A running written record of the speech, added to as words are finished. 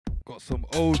Got some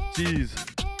OGs.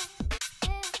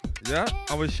 Yeah,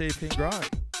 I was shaping grind.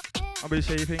 I be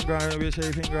shaping grind, I be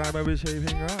shaping grind, I be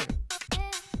shaping grind.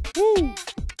 Woo!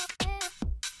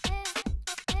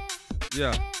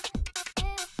 Yeah.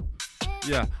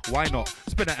 Yeah, why not?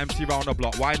 Spin an MC round the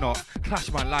block, why not? Clash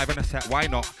man live in a set, why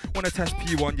not? Wanna test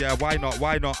P1, yeah, why not?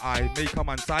 Why not? I make a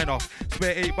man sign off.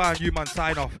 Spare 8 bar and you man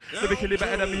sign off. Lyrically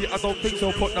better than me, I don't think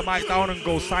so. Put the mic down and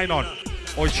go sign on.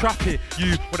 Or trap it,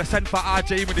 you would have sent for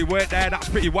RJ when they weren't there, that's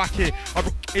pretty wacky. I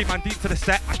 8 man deep to the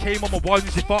set, I came on my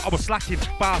ones, you thought I was slacking.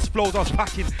 Bars, flows, I was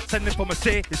packing, sending for my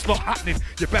say, it's not happening.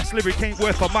 Your best lyric ain't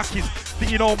worth a mackies.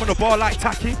 Think you know I'm on the ball like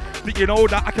tacky? Think you know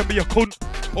that I can be a cunt?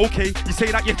 Okay, you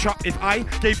say that you're trapped. If I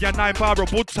gave you a 9 bar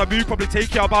of bud, Taboo probably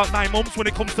take you about 9 months when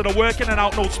it comes to the working and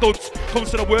out no stunts.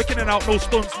 Comes to the working and out no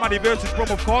stunts. Manny versus Brum,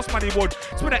 of course, Manny would.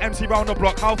 Spin an MC round the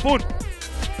block, how fun?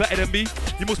 Better than me,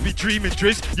 you must be dreaming,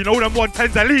 Driz. You know them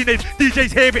 110s are leaning.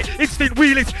 DJs hear it, instant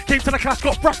wheelings. Came to the class,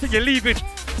 got thrust and you're leaving.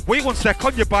 Wait 1 sec,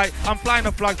 on your bike. I'm flying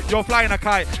a flag, you're flying a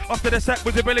kite. After the set,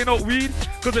 was it really not weed?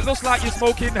 Cause it looks like you're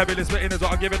smoking. Heavily spitting is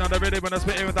what I'm giving on the rhythm. When I'm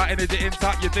spitting with that energy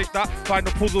intact, you think that? Find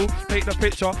the puzzle, paint the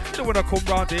picture. You don't wanna come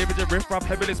round here with your riff rap.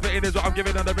 Heavily spitting is what I'm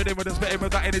giving on the rhythm. When I'm spitting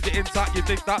with that energy intact, you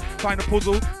think that? Find the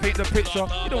puzzle, paint the picture.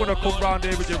 You don't wanna come round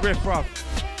here with your riff rap.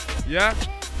 Yeah?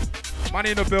 Man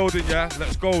in the building, yeah?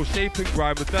 Let's go. Shaping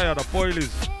grind, we're there, the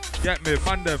boilers. Get me,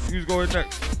 man them. Who's going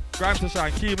next? Grime to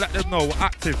shine, K.I.M.E, let them know, we're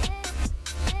active.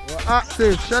 We're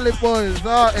active, Shelly boys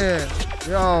out here.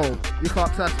 Yo, you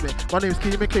can't test me. My name's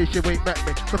K.I.M.E in case you ain't met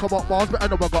me. Talk about bars, but I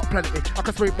know I got plenty. I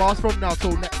can spray bars from now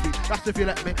till next week. That's if you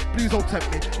let me. Please don't tempt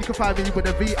me. You can find me with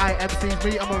the V.I.P.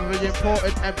 Me, I'm a very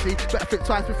important MC. Better think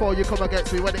twice before you come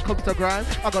against me. When it comes to grind,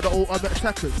 I got the ultimate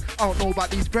seconds. I don't know about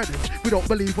these brothers. We don't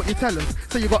believe what you tell us.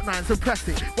 So you got 9s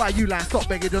impressing. Why you line stop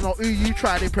begging? You're not who you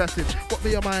tried impressing. But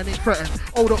me and mine ain't threatened.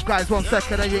 Hold up guys 1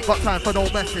 second. I ain't got time for no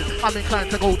messing. I'm inclined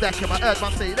to go decking. I heard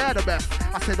man say they're the best.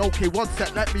 I said okay 1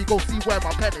 sec. Let me go see where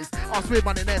my pen is. I'll swim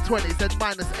man in their 20s, then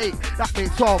 -8. That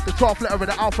makes 12. The 12th letter of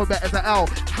the alphabet is an L.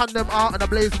 Hand them out and I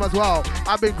blaze them as well.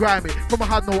 I've been grimy from I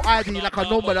had no ID, like a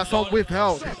number that's on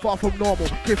withheld. Far from normal,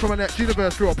 came from a next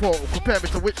universe through a portal. Compare me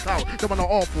to which town, them man are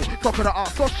awful. Talking the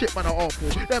arts, so shit man are awful.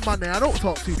 Them man there I don't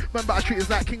talk to. Remember I treat us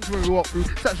like kings when we walk through.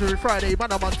 Saturday Friday,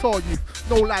 man I'm on tour you.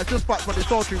 No lies, just facts when it's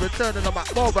all true. Returning them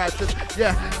back, more vibes,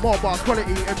 yeah. More bars,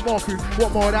 quality and more food.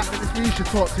 What more of that than this me you should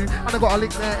talk to. And I got a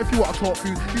link there if you want to talk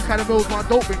to. These kind of mills man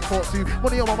don't bring talk to.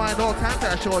 Money on my mind all time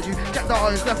to assure you. Get that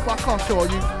on his left back, I'll show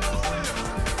you.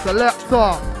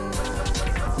 Selector.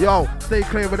 Yo, stay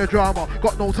clear with the drama.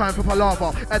 Got no time for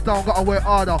palaver. Head down, gotta work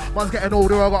harder. Man's getting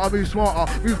older, I gotta move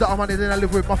smarter. Move that money, then I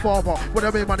live with my father. When I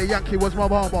made money, Yankee was my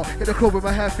mama. Hit the club with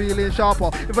my hair feeling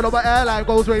sharper. Even though my airline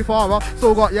goes way farther,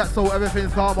 still got yet, so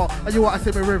everything's calmer. And you want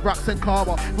to see me with racks and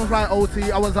karma. If I was flying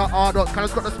OT, I was at Ardot.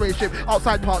 Kind got the spaceship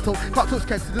outside parked up. Can't touch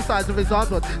Kex to the size of his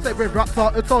arms. Say with racks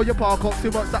out, it's all your park up.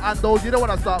 Too much to handle, you know when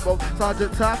I start, bro.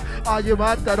 Sergeant Taff, are you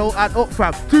mad? That don't add up,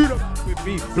 fam. To them. With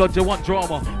me, blood you want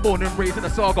drama. Born and raised in a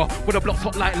saga, with the blocks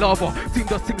hot like lava. Team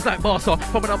does things like Master,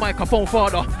 from a microphone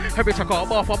father. Heavy checker,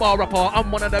 bar for bar rapper.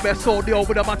 I'm one of the best, so deal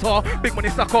with a matter. Big money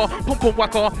sucker, pum pum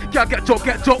whacker. Can't get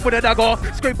joke with a dagger.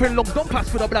 Scraping lungs, don't pass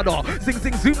for the bladder. Zing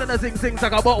zing zoom and a zing zing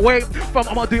zagger. But wait, fam,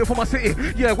 I'ma do it for my city.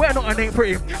 Yeah, we're not a name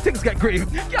pretty. Things get gritty.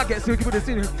 Can't get silky with the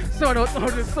city. So no,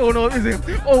 is it?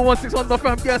 016 on the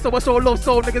fam, yeah, so I show love,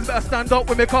 so niggas better stand up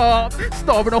with me car.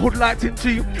 Star in a hood like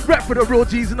Tinchi. Rap for the real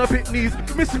G's and the pit knees.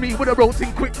 Miss me with a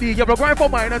rotating quickly. Yeah, I grind for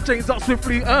mine and change up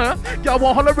swiftly. Yeah, I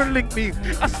want holler and link me.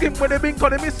 I skim when they been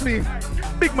cause they miss me.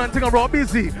 Big man thing I'm raw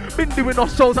busy. Been doing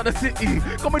enough shows at the city.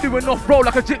 Got me doing enough roll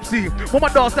like a gypsy. When my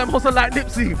dogs them hustle like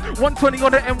Nipsey. 120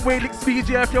 on the M-way link speed.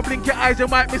 Yeah, if you blink your eyes you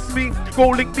might miss me. Go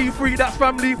link B3, that's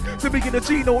family. So big in the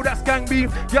Chino, that's gang B.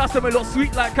 Yeah, I say me look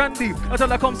sweet like candy.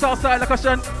 Until I come southside like a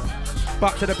shan.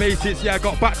 Back to the basics, yeah, I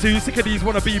got back to. Sick of these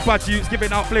wannabe bad youths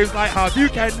giving out flames like how you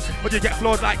can, but you get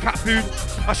flawed like cat food.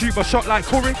 I shoot my shot like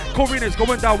Curry, and it's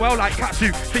going down well like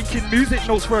Katsu. Thinking music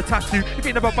notes for a tattoo. If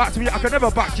you never backed me, I can never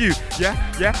back you. Yeah,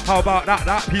 how about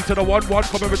that? P to the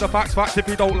 1-1, coming with the facts. If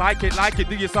you don't like it,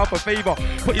 do yourself a favour.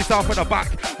 Put yourself in the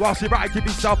back. Whilst you're right, give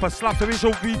yourself a slap. So it's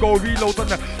your Rico reloads on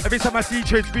the. Every time I see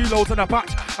trades reloads on the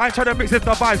patch. I ain't trying to mix if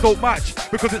the vibes don't match.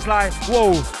 Because it's like,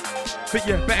 whoa. Think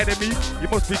you're better than me? You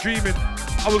must be dreaming.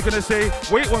 I was gonna say,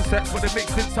 wait 1 sec, but the mix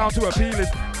didn't sound too appealing.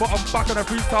 But I'm back on a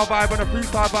freestyle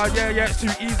vibe, yeah, it's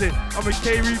too easy. I'm with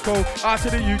Rico, out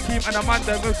to the U team, and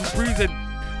Amanda versus breezing.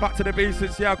 Back to the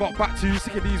basics, yeah, I got back to.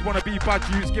 Sick of these wannabe bad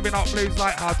youths, giving out flames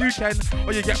like how you can,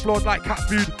 or you get flawed like cat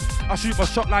food. I shoot my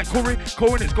shot like Curry,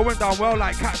 and it's going down well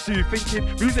like Katsu. Thinking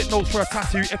music notes for a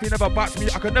tattoo. If you never backed me,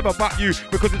 I could never back you,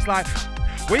 because it's like,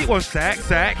 Wait one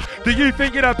sec. Do you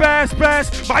think you're the best?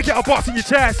 Might get a box in your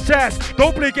chest.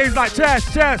 Don't play games like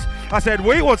chess. I said,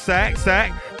 wait one sec.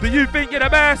 Do you think you're the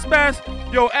best?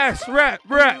 Yo, S, rep.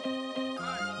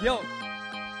 Yo.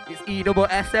 It's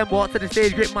E-double-S-M, walk to the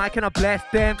stage, grip mic and I bless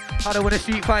them. I don't want a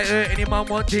street fighter, any man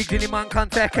want digs, any man can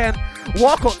take him.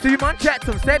 Walk up to man, checked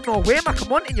him, said no way man,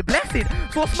 come on in your blessing.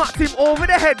 So smacked him over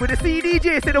the head with a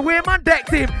CDJ, said the way man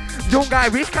decked him. Young guy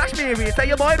rich Kashmiri, say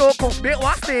your boy don't come spit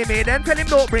what's name me. Then tell him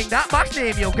don't bring that bash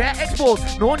name, you'll get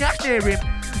exposed, no nyash near him.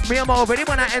 Me I'm already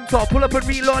when I enter, pull up and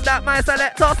reload that my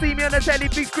selector. See me on the telly,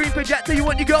 big screen projector, you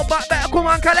want your girl back better, come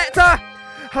on collector.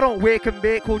 I don't wake and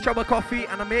bake, cold trouble coffee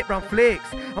and I make brown flakes.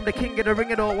 I'm the king of the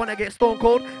ring, I don't wanna get stone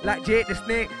cold like Jake the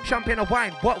Snake. Champagne or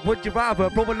wine, what would you rather?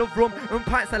 Bro, I love rum and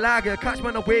pints of lager. Catch me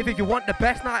on a wave if you want the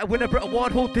best night. I win a Brit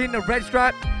Award, holding the red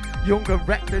stripe. Young and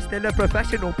reckless, still a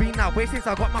professional. Been that way since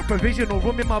I got my provisional.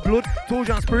 Rum in my blood, told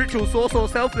you I'm spiritual. So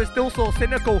selfless, still so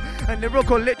cynical and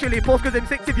lyrical. Literally, post cause I'm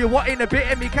 6 if you want in a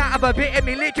bit of me. Can't have a bit of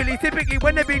me, literally. Typically,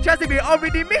 when they be chasing me,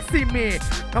 already missing me.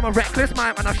 I'm a reckless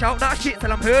man and I shout that shit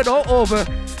till I'm heard all over.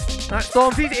 Like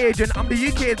Stormzy's agent, I'm the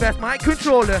UK's best mic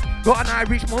controller. Got an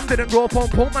Irish mum, didn't grow up on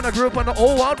pump, man. I grew up on the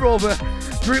old wild rover.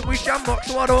 Drink with shamrock,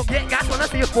 so I don't get gas when I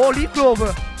see a 4-leaf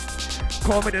clover.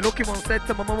 Call me the lucky one, said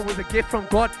to my mama was a gift from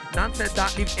God. Nan said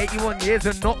that lives 81 years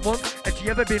and not once has she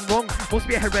ever been wrong. Must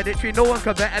be hereditary, no one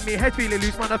can better me. Head feeling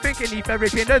loose, man, I think I need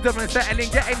therapy. No double settling,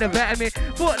 getting the better me.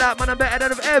 Fuck that, man, I'm better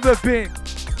than I've ever been.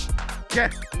 Yeah,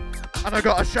 and I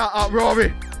got a shout out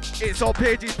Rory. It's all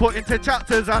pages put into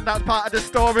chapters and that's part of the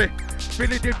story.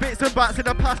 Really did bits and bats in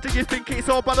the past, do you think it's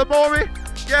all Balamori?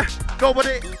 Yeah,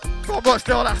 nobody, but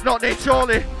still that's not it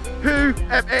surely. Who?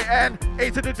 M-A-N,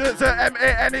 A to the dirt,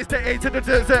 M-A-N, it's the A to the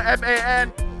dirt,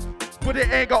 M-A-N. But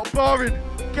it ain't got boring.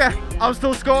 Yeah, I'm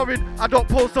still scoring. I don't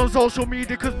post on social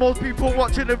media cause most people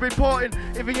watching and reporting.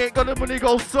 If he ain't got the money,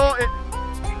 go sort it.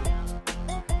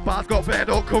 Bars got fair,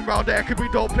 don't come round there, cause we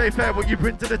don't play fair. What you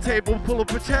bring to the table, pull up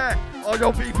a chair, or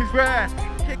your beef is rare.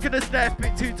 Kicking the snare,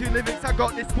 spit 2 lyrics, I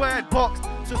got this squared box.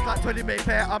 Just like 20 May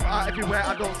Fair, I'm out everywhere,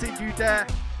 I don't see you there.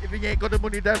 If he ain't got the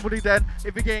money then, money then.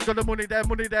 If he ain't got the money then,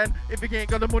 money then. If he ain't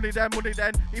got the money then, money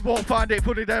then. He won't find it,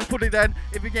 fully then, fully then.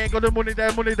 If he ain't got the money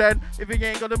then, money then. If he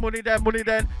ain't got the money then, money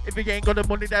then. If he ain't got the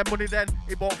money then, money then.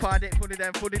 He won't find it, fully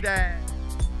then, fully then.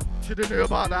 Should've knew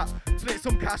about that. Split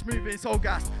some cash, moving so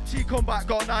gas. She come back,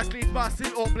 got nice leads,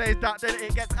 massive up, blaze that, then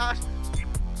it gets ash.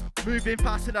 Moving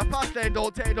fast in a fast lane,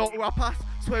 don't take no to a pass.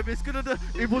 Swerving skudda,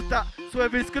 it was that.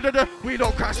 Swerving skudda, we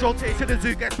don't crash, rotate to the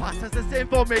zoo gets passed. That's the same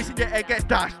formation, your head gets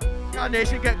dashed.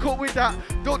 Carnation get cut with that.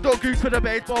 Don't goose for the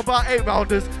baseball, about 8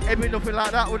 rounders. Ain't been nothing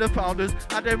like that with the founders.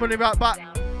 And then running right back.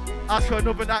 Ask for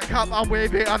another nightcap, I'm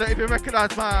waving, I don't even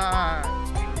recognise my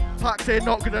Pack saying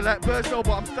not gonna let birds know,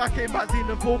 but I'm stacking. Magazine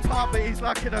and full part, but he's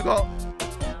lacking. I got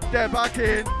they're back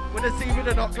in. When they see me,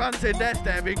 they're not glancing, they're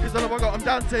staring, cause all I got them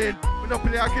dancing.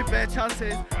 Monopoly, I give fair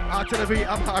chances. Out to the beat,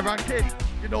 I'm high ranking.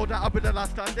 You know that I'll be the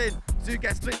last standing. Zoo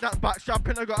gets split, that's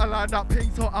backstrapping. I got a line that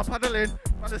ping, so I'm paddling.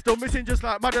 Man, they're still missing just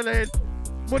like Madeline.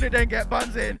 Money then get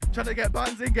bands in. Trying to get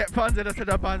bands in, get fans in. I said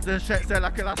the bands in, checks there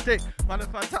like elastic. Man,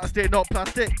 it's fantastic, not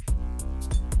plastic.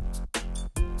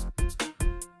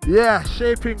 Yeah,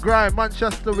 Shaping Grind,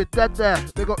 Manchester with Dead there.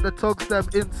 They got the tugs them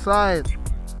inside.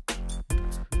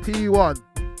 P1.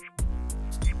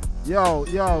 Yo,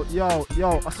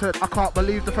 I said, I can't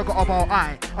believe they forgot about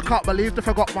I can't believe they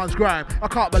forgot man's grime. I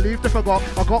can't believe they forgot,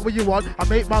 I got what you want, I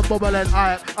make man bubble and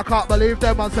I can't believe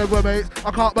them man said we're mates. I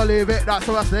can't believe it, that's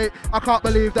what I say. I can't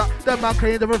believe that them man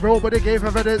claimed they were real, but they gave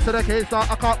evidence to the case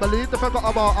that I can't believe they forgot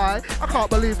about I can't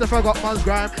believe they forgot man's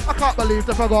grime. I can't believe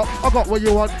they forgot, I got what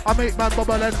you want, I make man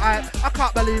bubble and I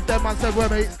can't believe them man said we're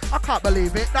mates. I can't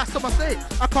believe it, that's what I say.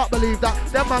 I can't believe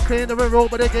that them man claimed they were real,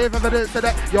 but they gave evidence to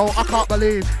that. Yo, I can't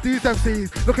believe these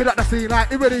MCs looking at the scene like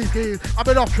with these keys. I've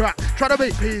been off track, trying to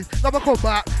make peace. Never come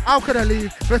back, how can I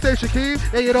leave? They say Shaquille,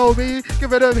 yeah you know me.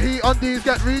 Giving them heat on these,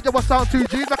 get read. You must sound 2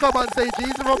 G's, like a man say G's.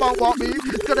 If about what me,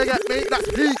 it's gonna get me, that's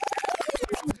heat.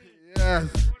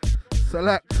 Yes,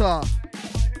 selector.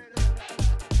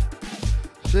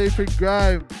 Shaping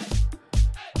Grime.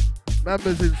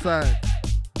 Members inside.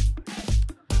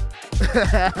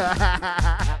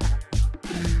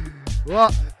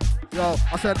 What? Yo,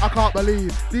 I said, I can't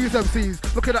believe these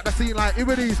MCs looking at the scene like, who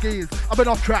are these geese? I've been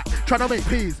off track, trying to make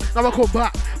peace. Now I come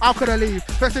back, how could I leave?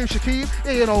 First name Shaquille,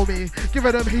 yeah you know me.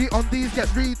 Giving them heat on these,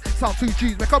 get read. sound 2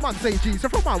 G's, make a man say G's. So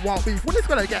from my wild beef, when it's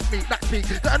gonna get me, that's me.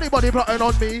 To anybody plotting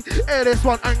on me, hear this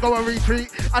one and go and retreat.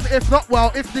 And if not,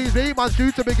 well, if these be, man's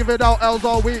due to be giving out L's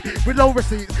all week. With no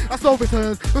receipts, that's no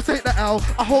returns. We'll take the L,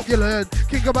 I hope you learn.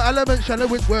 King of my element, shelling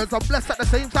with words. I'm blessed at the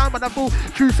same time, and I fool.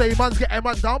 True say man's getting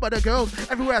man down by the girls.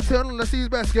 Everywhere I turn on the seas,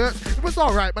 bare skirts. It was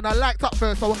alright, man, I liked up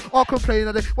first, so I'll complain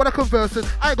of it. When I conversing,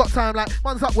 I ain't got time like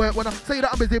man's at work. When I say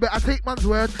that I'm busy, but I take man's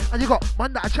word. And you got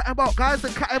man that are chatting about guys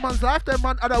that cat in man's life, then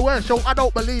man are the worst. So I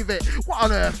don't believe it. What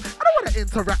on earth? I don't want to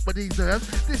interact with these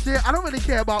nerves. This year, I don't really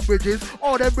care about bridges.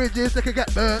 All them bridges, they can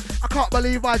get burnt. I can't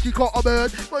believe my G caught a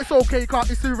bird. But it's okay, can't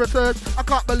be soon returned. I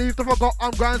can't believe they forgot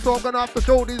I'm grind, so I'm gonna have to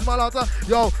show these man out.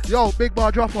 Yo, big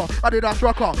bar dropper. I did that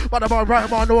rocker. But I'm right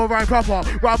man, no rhyme proper.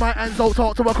 Round my ends, don't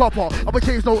talk to a copper. I'm a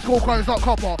chase notes, score coins, not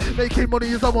copper. Making money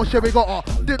is almost shit we got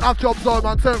her. Didn't have jobs on,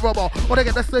 man, turned rubber. Or they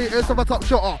get the status of a top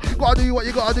shotter. Gotta do what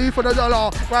you gotta do for the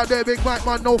dollar. Round there, big Mike,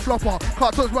 man, no flopper.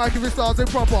 Can't touch Mike if it starts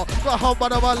improper. Got a hump by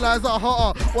the man lines that are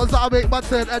hotter. Ones that I make man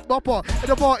turn head bopper. In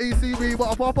the party, see me,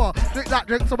 but a popper. Drink that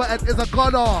drink, so my head is a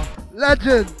gunner.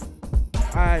 Legend.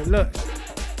 Alright, look.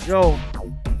 Yo.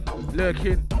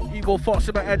 Lurking. Evil thoughts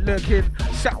in my head lurking.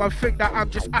 Sat man think that I'm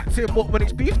just acting, but when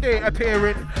it's beef they ain't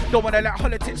appearing. Don't wanna let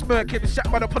politics murking. Sat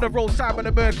man up on the road, side man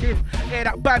a murking. Hear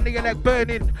that band in your leg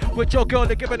burning. With your girl,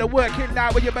 they're giving her working.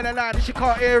 Now when you're better line and she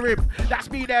can't hear him.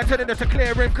 That's me there telling her to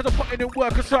clear him. Cause I'm putting in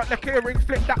work and start like hearing.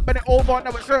 Flick that minute over,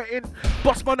 now it's hurting.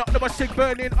 Boss man up, now my sig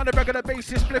burning. On a regular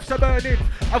basis, spliffs are burning.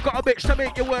 I've got a bitch to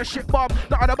make you worship, mom.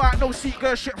 Not on about no seat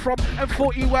girl shit from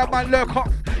M40 where man lurk up.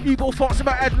 Evil thoughts in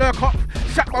my head lurk up.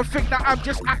 Sat man think that I'm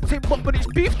just acting, but when it's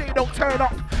beef they don't turn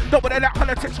up. Don't wanna let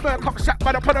politics murk up. Sat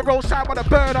man up on the road side, wanna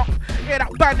burn up. Hear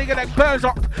that band in your leg burns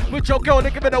up. With your girl,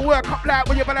 they giving a work up like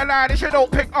when you're gonna lie, this shit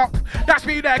don't pick up. That's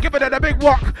me there giving her the big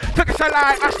walk. Took it a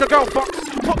lie, ask the girl fuck.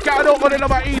 Fuck girl, I don't want to know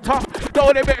my eater. The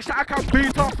only bitch that I can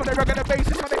beat off on a regular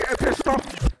basis when they get pissed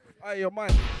off. Hey, yo,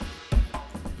 man.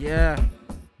 Yeah.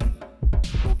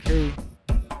 Okay.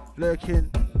 Lurking.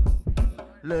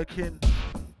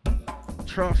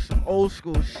 Trust some old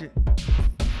school shit.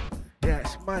 Yeah,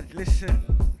 it's mad. Listen.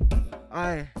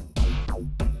 Aye.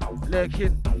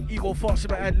 Lurking. Evil thoughts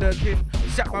in my head lurking.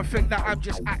 Sat man think that I'm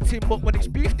just acting, but when it's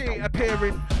beef they ain't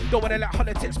appearing. Don't wanna let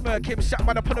politics murk him. Sat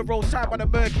man up on the road side man a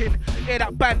murking. Hear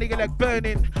that band in your leg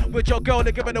burning. With your girl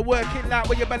they're giving her working. Like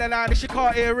when you're better line and she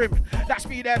can't hear him. That's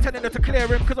me there telling her to clear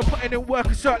him. Cause I'm putting in work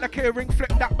and cert like hearing.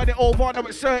 Flip that minute over, now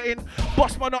it's certain.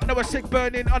 Boss man up, now a sig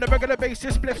burning. On a regular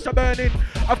basis, spliffs are burning.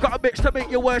 I've got a bitch to make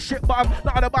you worship, but I'm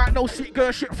not on about no seat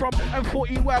girl shit from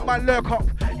M40 where man lurk up.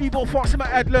 Evil thoughts in my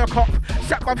head lurk up.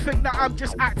 Sat man think that I'm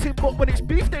just acting, but when it's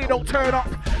beef they don't turn up.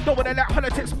 Don't wanna let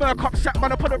politics murk up. Sat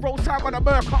man up on the road side man a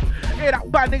murk up. Hear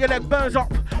that band in your leg burns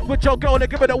up. With your girl, they're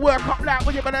giving her work up like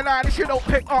when you're gonna lie, this shit don't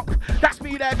pick up. That's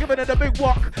me there giving her the big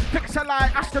walk. Picks a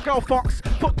lie, ask the girl fox.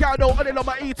 Fuck girl, don't only know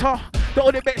my eater. The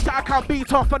only bitch that I can't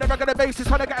beat off on a regular basis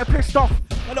when I get pissed off.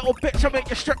 A little bitch, I make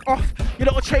you strip off. You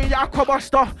little change, I come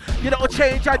buster. You little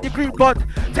change, and your green bud.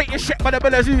 Take your shit by the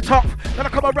Millzy top. Then I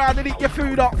come around and eat your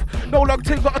food up. No long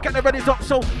thing, gotta get the readies up.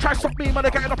 So try stop me, man, I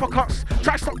getting uppercuts.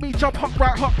 Try stop me, jump hop,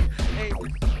 right hop. Hey,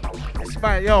 it's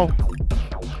man, yo.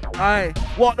 Aye,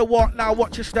 walk the walk now,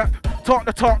 watch your step. Talk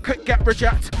the talk, quick get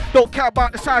reject. Don't care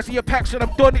about the size of your pecs when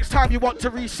I'm done, it's time you want to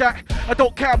reset. I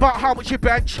don't care about how much you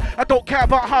bench. I don't care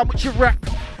about how much you rep.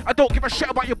 I don't give a shit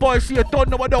about your boys, so you don't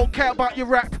know I don't care about your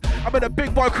rep. I'm in a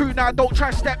big boy crew now, don't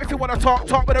try step. If you wanna talk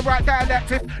with the right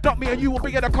dialect. If not me and you will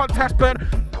be in a contest, burn.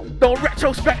 Don't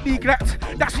retrospect neglect.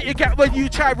 That's what you get when you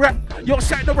try rep. You're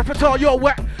setting the repertoire, you're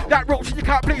wet. That roach you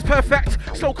can't please perfect.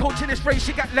 Slow coach in this race,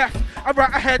 you get left. I'm right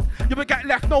ahead, you will get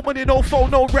left. No money, no phone,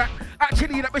 no rep.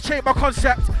 Actually, let me change my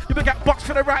concept. You will get boxed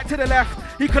from the right to the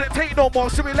left. He couldn't take no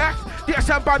more, so we left.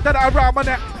 DSM bandana around my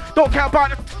neck. Don't care about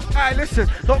the... Aye, listen.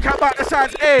 Don't care about the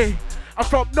sides. Hey, I'm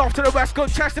from north to the west. Good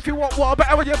chest if you want water.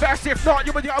 Better when you're best. If not,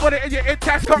 you want it in your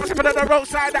intest. Got something on the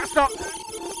roadside. That's not...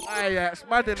 Aye, yeah, it's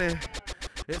mad in here.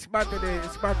 It's mad in here.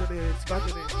 It's mad in here. It's mad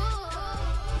in here.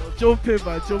 Yo, jump in,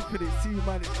 man. Jump in it. See you,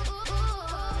 man.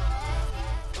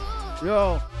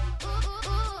 Yo.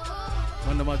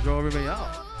 One of my drawing me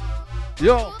out.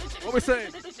 Yo, what we say?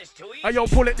 And yo,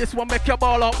 pull it, this one make your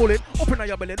ball out, pull it. Open on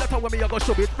your belly, that's how when me I go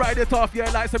show it. Ride it off your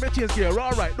lights and me change gear.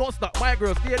 Alright, don't stop, my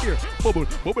girl, stay there. Bubble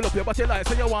up your body lights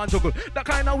and you want juggle. That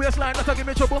kind of waistline that'll give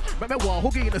me trouble. But me want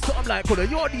hooky in the something like color.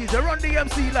 Yardies, you run the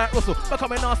MC like Russell. But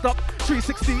come in non-stop,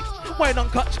 360, wine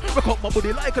and catch. Rock up my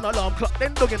body like an alarm clock.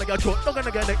 Then dug in your throat, dug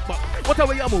in your neck back.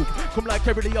 Whatever you move, come like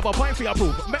Kerry, you have a point for your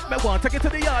proof. Make me want, take it to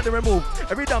the yard and remove.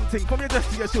 Every damn thing from your dress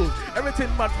to your shoes. Everything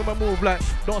mad from a move like,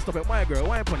 don't stop it, my girl,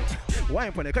 wine on it.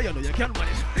 Wine on it, cause you know you can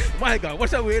manage. My God,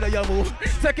 what's the way that you move?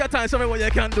 Take your time, show me what you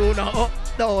can do now. Up,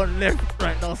 down, left,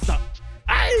 right, now stop.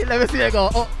 Aye, let me see you go.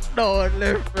 Up, down,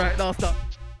 left, right, now stop.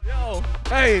 Yo,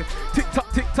 hey, tick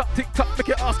tock, make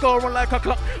your ass go run like a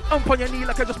clock. Ump on your knee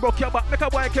like I just broke your back. Make a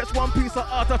boy catch one piece of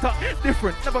heart attack.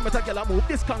 Different, never met a girl move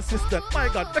this consistent. My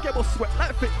God, make your boss sweat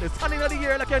like fitness. Hand in the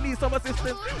air like you need some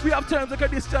assistance. We have terms like a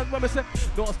distance when we say,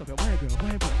 don't stop your my girl,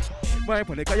 my boy. My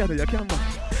boy, like you know you can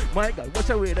manage. My God, watch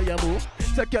the way that you move.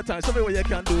 Take your time, show me what you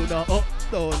can do now. Up,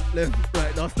 down, left,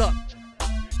 right, now stop.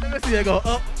 Let me see you go.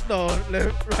 Up, down,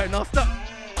 left, right, now stop.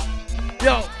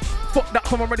 Yo. Fuck that,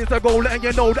 from I'm ready to go, letting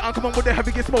you know that I'm coming with the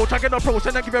heaviest smoke. Try get approach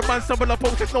and I give a man some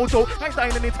approach. It's no joke, I ain't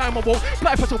dying any time I won't.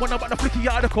 Apply pressure when I'm about the flicky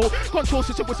article. Control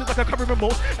situations like a carry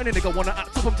remote. And then nigga wanna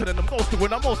act up, I'm telling them go to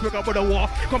when I'm most make up with a war.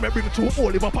 Come and bring two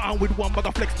all if I pound with one bag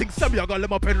of flex things. Send me, I gotta let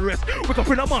my pen rest. Wake up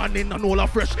in the morning and all are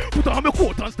fresh. Put on my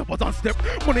coat and steppers on step.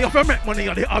 Money off your make money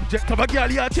on the object. Have a girl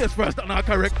you chase first and not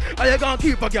correct. And you gonna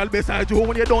keep a girl beside you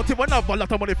when you don't even have a lot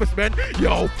of money for spend.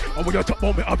 Yo, and when you talk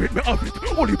about me have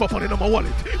it. Only pop on in my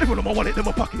wallet. If you know my wallet, in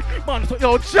my pocket. Man, so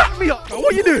yo, jack me up, man.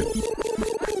 What you do?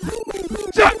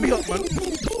 Jack me up, man.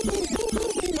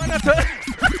 Man, that's a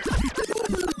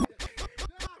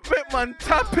make man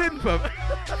tap in, fam.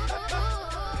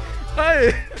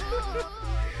 Hey,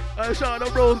 I shot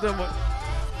the bros, them, man.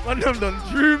 Man, them done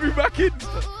drew me back in.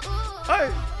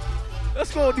 Hey,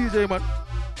 let's go, DJ, man.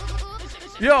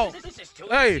 Yo.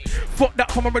 Hey, fuck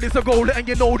that from I'm ready to go, letting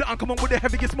you know that I'm coming with the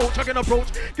heaviest smoke, chugging approach.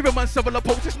 Give a man several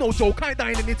approach, it's no joke, I ain't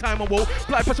dying anytime I won't.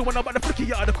 Apply pressure when I'm about the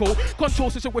flicky article.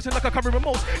 Control situation like a carry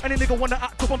remote. And a nigga wanna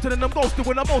act up, I'm telling them ghosts to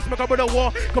win a mouse. Make up with a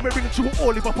war, come and bring two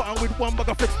all if I put on with one bag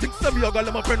of flex things. Send me, I gotta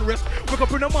let my friend rest. Wake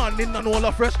up in the morning and all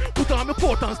are fresh. Put on my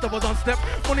coat and stuff on step.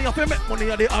 Money off your met,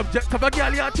 money are the object. Have a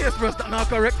girl you chase first, that's not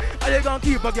correct. And you gonna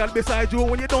keep a girl beside you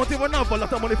when you don't even have a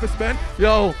lot of money to spend.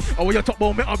 Yo, and when you talk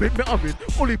about me have it.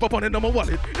 Only pop on in my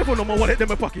wallet. If you know my wallet, then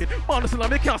my pocket. Man, listen,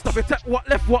 I can't stop it. Take what,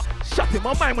 left what, shut him.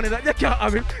 My mind money that you can't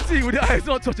have it. See with the eyes,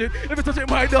 don't touch it. If you touch it,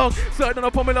 my dog, certain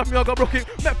upon me, love me, I got broke it.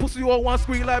 Let pussy you on one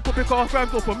screen like puppy car.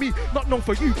 Crimes not for me, not known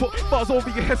for you. Put bars over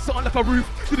your head, something like a roof.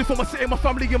 Did it for my city, my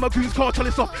family, and my goons. Car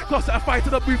chalice off. Class that I fight to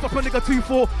the booth. Up a nigga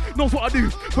 2-4. Knows what I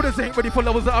do. But this ain't ready for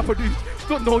levels that I produce.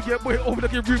 Don't know yet, boy, over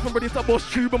the roof. I'm ready to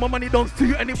bust true, but my money don't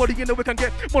steal. Anybody you know we can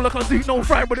get. More like a zoo, no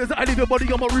fry, but I leave your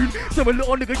body on my room. So a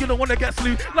little nigga, you don't wanna get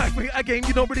slew. Life me again,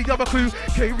 you don't really have a clue.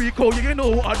 K.Rico, yeah, you know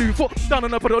what I do. Fuck down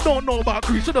on the pedal, don't know about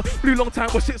crew. Should've blew long time,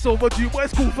 but shit's overdue. But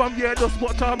it's cool fam, yeah, just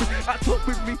watch on me. Act up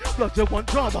with me, blood you want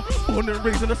drama. Born and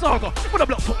raised in the saga. When I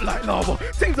block up like lava.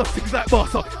 Things up things like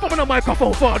Barca. From a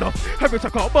microphone father. Every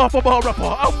checker, bar for bar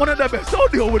rapper. I'm one of the best, so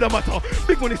deal with the matter.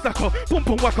 Big money stacker, pump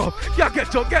and whack up. Yeah,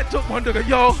 get up, one nigga,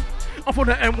 yo. I'm on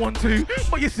the M12,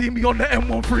 but you see me on the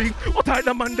M13. What type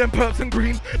the man, them perps and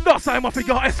green. Last time I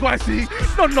figure SYC.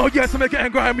 Don't know yes, I'm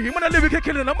getting grimy. When I lyric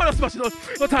killing them, I'm smashing us.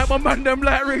 What type of man, them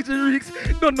like raging reeks.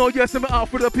 Don't know yes, I'm out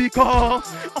for the peacock.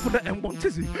 I'm on the M1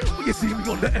 tizzy, but you see me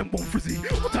on the M1 frizzy.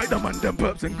 What type the man, them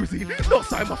perps and greasy.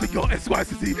 Last time I figure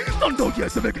SYC. Don't know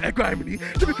yes, I'm getting grimy.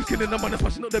 Lyric killing them, I'm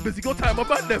smashing up, they're busy. Go time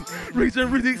about them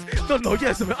raging reeks. Don't know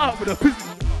yes, I'm out for the pizzy.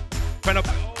 Pen up,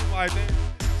 oh my day.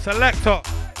 Selector.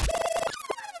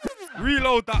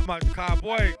 Reload that man, car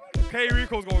boy.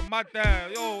 K.Rico's going mad there.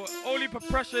 Yo, only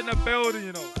pressure in the building,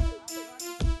 you know.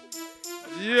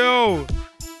 Yo.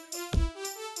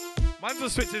 Man's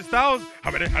just switching styles.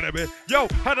 Yo,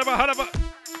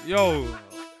 yo.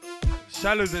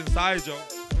 Shallows inside, yo.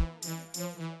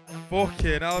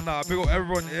 Fucking hell nah. Big up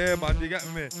everyone here, man. You get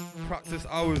me? Practice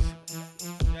hours.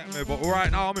 You get me? But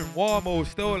right now I'm in war mode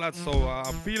still, lads. So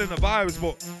I'm feeling the vibes,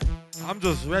 but I'm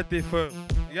just ready for.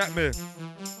 You get me?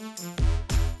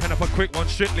 Pen up a quick one,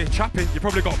 strictly trapping. You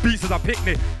probably got beats as a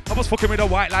picnic. I was fucking with a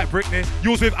white like Britney.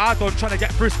 You was with Adzman trying to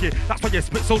get frisky. That's why you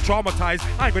spit so traumatized.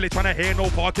 I ain't really trying to hear no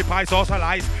party pie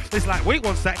socialize. It's like, wait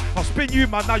one sec, I'll spin you,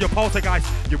 man. Now you're poltergeist.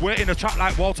 You were in a trap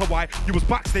like Walter White. You was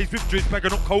backstage with drinks,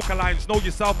 begging up coca lines. Know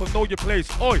yourself and know your place.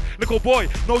 Oi, little boy,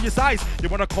 know your size. You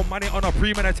wanna come man it on a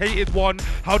premeditated one.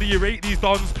 How do you rate these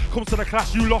dons? Comes to the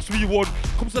clash, you lost, we won.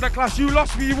 Comes to the clash, you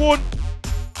lost, we won.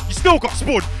 You still got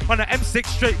spun on the M6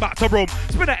 straight back to Rome.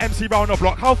 Spin an MC round the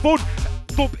block, how fun.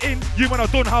 Dub in, you man are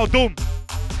done, how dumb.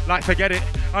 Like forget it,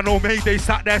 I know Mayday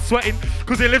sat there sweating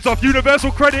cause he lives off universal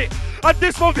credit. And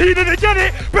this month he didn't get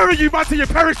it. Bury you man till you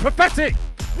perish, pathetic.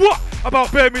 What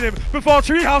about Birmingham? Before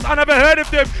Treehouse, I never heard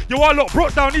of them. You all look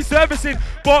brought down, he's servicing.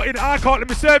 But in I can't let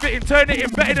me serve it in, turn it in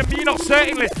better than me, not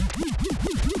certainly.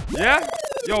 Yeah?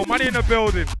 Yo, money in the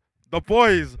building. The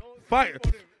boys.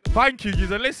 Thank you,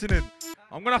 you're listening.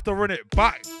 I'm gonna have to run it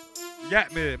back.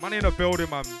 Get me, money in the building,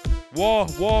 man.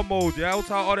 War mode, yeah. I'll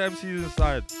tell all the MCs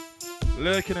inside.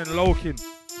 Lurking and loking.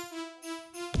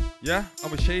 Yeah,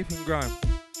 I'm a shaping grime.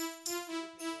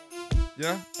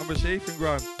 Yeah, I'm a shaping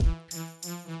grime.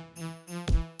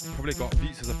 Probably got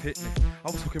beats as a pitney. I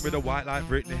was looking with a white like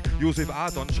Britney. You was with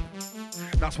Ardonch.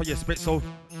 That's why you spit so.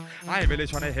 I ain't really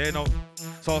trying to hear no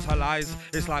source of lies.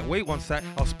 It's like, wait one sec,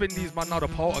 I'll spin these man now the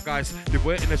poltergeist. They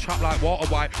wait in the trap like water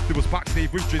white. They was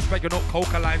backstage bridges, begging up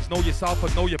coca lines. Know yourself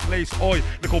and know your place. Oi,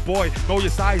 little boy, know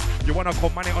your size. You wanna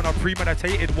come man it on a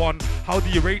premeditated one. How do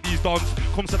you rate these dons?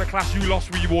 Come to the clash, you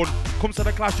lost, we won. Come to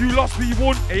the clash, you lost, we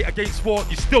won. 8 against 4,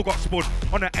 you still got spun.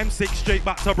 On an M6 straight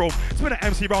back to bro. Spin an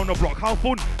MC round the block, how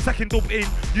fun. Second dub in,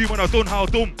 you wanna done, how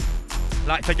dumb.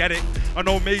 Like forget it, I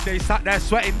know Mayday sat there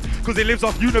sweating cause he lives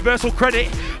off universal credit.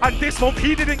 And this month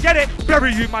he didn't get it.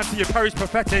 Bury you man to your parish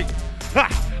pathetic.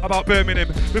 Ha! About Birmingham.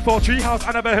 Before Treehouse,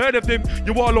 I never heard of them.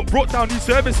 You all look brought down, he's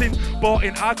servicing. Bought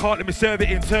in, I can't let me serve it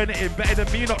in, turn it in. Better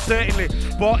than me, not certainly.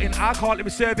 Bought in, I can't let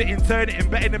me serve it in, turn it in.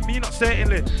 Better than me, not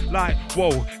certainly. Like, whoa,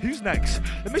 who's next?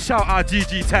 Let me shout out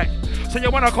GG Tech. So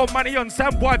you wanna come money on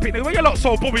Sam Boy Picnic? Where you lot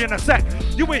so bubby in a sec?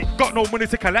 You ain't got no money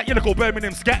to collect, you little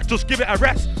Birmingham scat. Just give it a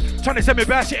rest. Trying to send me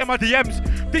bare shit in my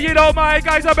DMs. Do you know my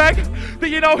guys are beg? Do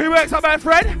you know who works at my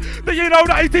friend? Do you know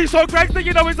that he's so Greg? Do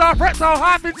you know he's our threats, how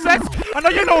half in sets? I know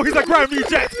you know he's a grand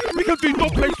reject. We can do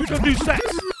dub plates, we can do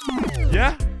sets.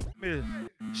 Yeah?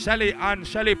 Shelly and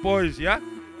Shelly boys, yeah?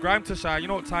 Grime to shine, you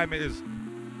know what time it is.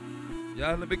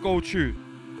 Yeah, let me go through.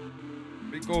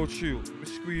 Let me go through. Let me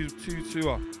squeeze 2-2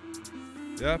 up.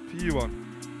 Yeah, P1.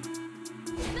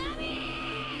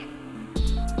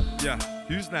 Yeah,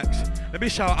 who's next? Let me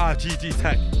shout out GG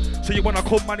Tech. So you wanna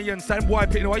come money and send boy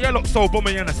picking away? You look so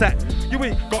bummy in a set. You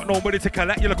ain't got no money to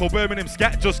collect, you look old Birmingham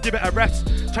scat. Just give it a rest.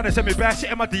 Trying to send me bare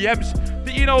shit in my DMs.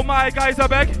 Do you know my guys I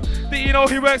beg? Do you know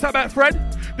he works at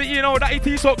Betfred? Do you know that he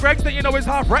tees up Greg's? Do you know he's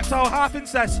half reptile, half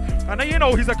incest? I know you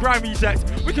know he's a grime reject.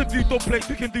 We can do dub plates,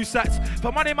 we can do sets.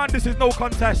 For money man, this is no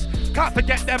contest. Can't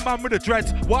forget them man with the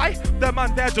dreads. Why? Them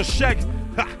man there just shag.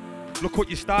 Ha! Look what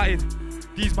you started.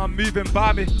 These man moving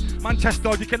by me.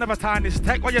 Manchester, you can never tie this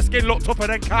tech. Why your skin look tougher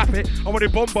than carpet? I'm with a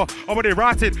bomber, I'm with a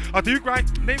ratted. I do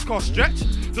grind, name's called Stretch.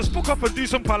 Just fuck off and do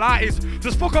some Pilates.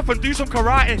 Just fuck off and do some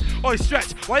karate. Oi,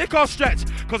 Stretch, why you call Stretch?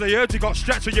 Cause I heard you got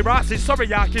Stretch with your asses. Sorry,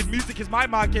 ya kid, music is my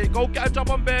market. Go get a job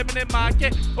on Birmingham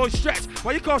market. Oi, Stretch,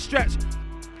 why you call Stretch?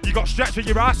 You got Stretch with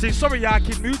your asses. Sorry, ya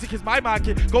kid, music is my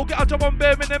market. Go get a job on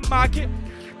Birmingham market.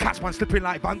 Catchman slipping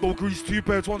like Vandal grease, 2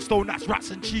 birds, 1 stone, that's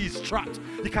rats and cheese, trapped.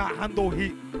 You can't handle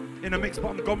heat. In a mix, but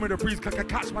I'm gone with a breeze.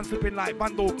 Catchman slipping like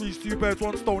Vandal grease, 2 birds,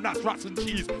 1 stone, that's rats and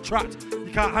cheese, trapped.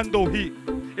 You can't handle heat.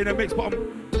 In a mix, but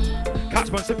I'm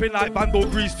Catchman slipping like Vandal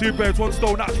grease, 2 birds, 1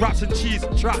 stone, that's rats and cheese,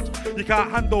 trapped. You can't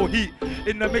handle heat.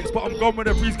 In the mix, but I'm gone with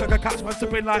a breeze. Catchman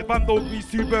slipping like Vandal grease,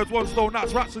 2 birds, 1 stone,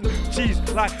 that's rats and cheese.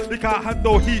 Like you can't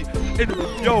handle heat.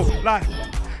 Yo, like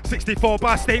 64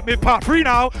 bar statement part 3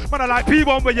 now. Man, I like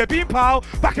P1 where you been, pal.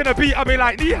 Back in the beat, I be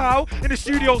like Ni Hao. In the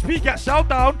studios, P get shout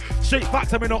down. Straight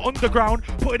facts, I'm in the underground.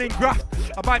 Putting in graft.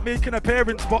 I might make an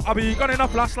appearance, but I'll be gunning a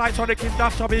flashlight, Sonic in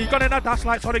dash. I'll be gunning a dash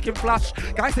like Sonic in flash.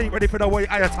 Guys ain't ready for the way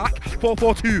I attack.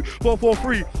 4-4-2,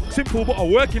 4-4-3. Simple but a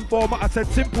working format. I said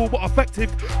simple but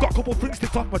effective. Got a couple things to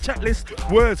top my checklist.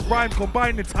 Words, rhyme,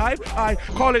 combined in time. I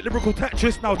call it lyrical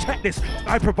Tetris. Now check this.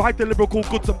 I provide the lyrical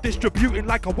goods. I'm distributing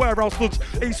like a warehouse goods.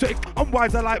 I'm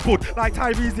wiser like Bud, like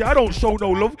Tyrese. I don't show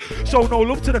no love. Show no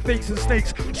love to the fakes and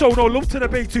snakes. Show no love to the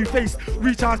bay two-face.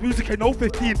 Recharge music ain't no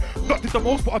 15. Not did the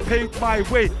most, but I paid my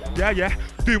way. Yeah.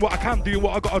 Do what I can, do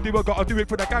what I gotta do. I gotta do it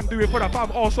for the gang, do it for the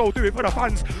fam. Also do it for the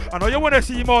fans. I know you wanna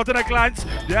see more than a glance.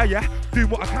 Yeah. Do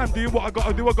what I can, do what I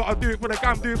gotta do. I gotta do it for the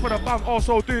gang, do it for the fam.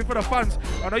 Also do it for the fans.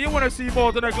 I know you wanna see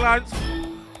more than a glance.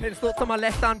 Pin stuck to my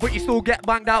left hand, but you still get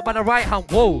banged out by the right hand.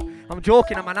 Whoa, I'm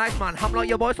joking, I'm a nice man. I'm not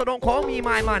your boy, so don't call me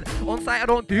my man. On site, I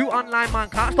don't do online, man.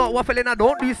 Can't start waffling, I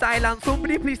don't do silence.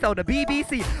 Somebody please tell the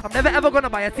BBC I'm never ever gonna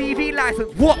buy a TV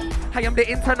license. What? I am the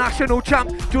international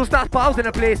champ. Just as pals in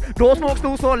a place. Door smoke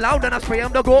still so loud and I spray.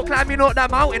 I'm the goat climbing up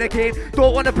that mountain again.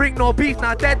 Don't wanna bring no beef,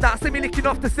 now dead that. See me licking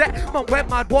off the set. Man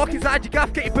went mad, walk inside your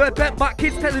gaff, get your bird bent back.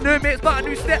 Kids telling her mates about a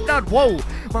new stepdad. Whoa,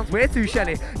 man's way too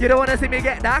shelly. You don't wanna see me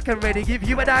get dark and ready. Give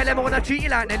you a dilemma when I treat you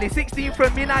like Nelly. 16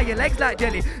 from me, now your legs like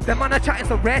jelly. The man are chatting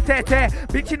so rare tear.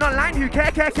 Bitching online, who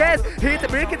cares? Here to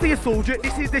break it to your soldier.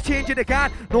 This is the change of the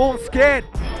guard. No one's scared.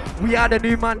 We are the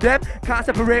new man them. Can't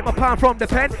separate my palm from the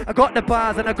pen. I got the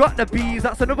bars and I got the bees.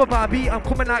 That's another bar beat. I'm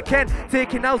coming like Ken.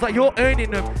 Taking L's like you're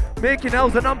earning them. Making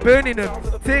L's and I'm burning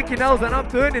them. Taking L's and I'm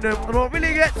turning them. I don't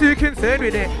really get too concerned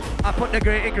with it. I put the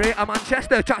great in great. I'm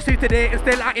Manchester. Tracksuit today and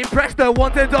still I impressed her.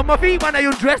 Wanted on my feet when I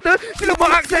undressed her. She look my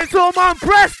accent so man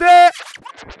pressed her.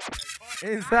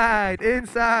 Inside.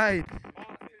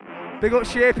 Big up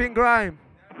Shaping Grime.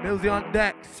 Millzy on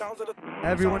deck.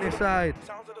 Everyone inside.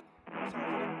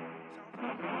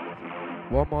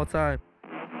 One more time.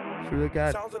 Through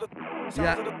again.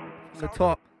 Yeah, from the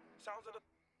top.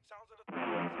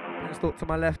 You stuck to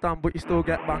my left hand, but you still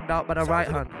get banged out by the right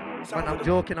hand. Man, I'm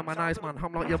joking, I'm a nice man.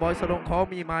 I'm not your boy, so don't call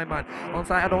me my man. On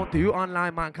site, I don't do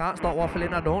online, man. Can't stop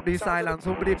waffling, I don't do silence.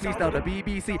 Somebody please tell the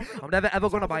BBC I'm never ever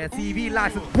gonna buy a TV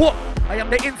license. What? I am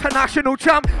the international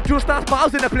champ. Just as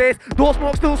bars in the place. Don't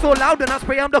smoke still so loud, and I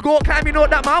spray I'm the GOAT. Climbing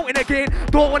up that mountain again.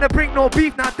 Don't wanna bring no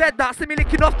beef, now dead. That's me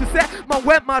licking off the set. Man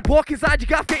went mad, walk inside your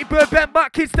gaff, getting bird bent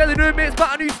back. Kids telling roommates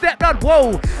about a new stepdad.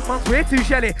 Whoa, man's way too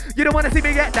shelly. You don't wanna see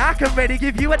me get dark and ready.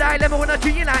 Give you a dilemma when I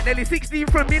treat you like Nelly. 16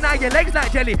 from me, now your legs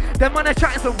like jelly. Them man are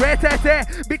chatting some rare tear.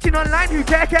 Bitching online, who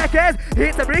cares?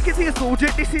 Hates a break into your soldier.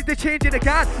 This is the change in the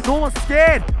guard. No one's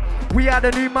scared. We are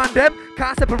the new man, them.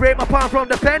 Can't separate my palm from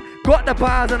the pen. Got the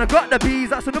bars and I got the bees.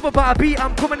 That's another bar beat.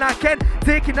 I'm coming like Ken.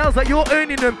 Taking L's like you're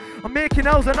earning them. I'm making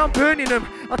L's and I'm burning them.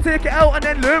 I take it out and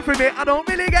then learn from it. I don't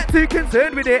really get too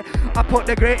concerned with it. I put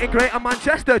the great in Greater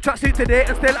Manchester. Tracksuit today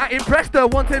and still I impressed her.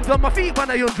 110's on my feet when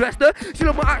I undressed her. She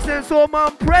love my accent so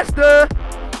man pressed her.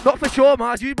 Not for sure,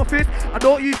 Mars, use my fist. I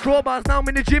don't use crowbars, now I'm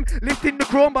in the gym, lifting the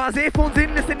chrome bars. Earphones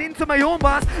in, listening to my own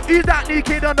bars. Who's that new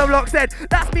kid on the block said?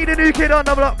 That's me, the new kid on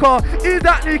the block, car. Who's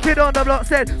that new kid on the block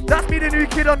said? That's me, the new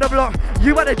kid on the block.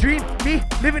 You had a dream, me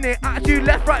living it. Attitude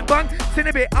left, right, bang,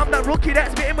 Cinnabit. I'm that rookie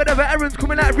that's spitting with the veterans.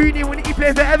 Coming like Rooney when he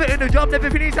play for Everton. The job never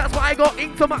finished, that's why I got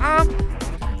inked on my arm.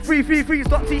 Free,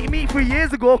 stopped eating meat 3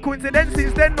 years ago. Coincidence,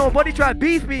 since then nobody tried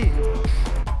beef me.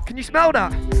 Can you smell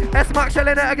that? Essmac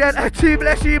selling it again. Two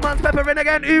bless you, man's peppering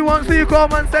again. Who wants to call,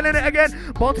 man, selling it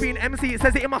again. Born to be an MC, it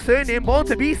says it in my surname. Born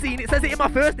to be seen, it says it in my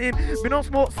first name. Been on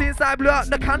smoke since I blew out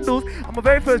the candles on my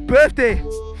very first birthday.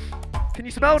 Can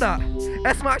you smell that?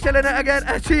 Essmac selling it again.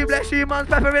 Two bless you, man's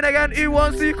peppering again. Who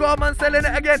wants to call, man, selling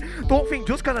it again. Don't think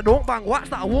just cause I don't bang wax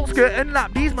that I won't skirt and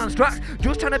lap these man's tracks.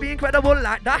 Just trying to be incredible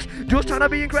like Dash. Just trying to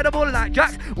be incredible like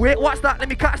Jax. Wait, what's that? Let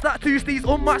me catch that too. Steve's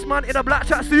unmatched man in a black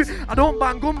tracksuit. I don't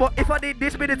bang gun, but if I did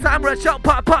this with the time where I shout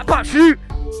pop, pop, pop, shoot.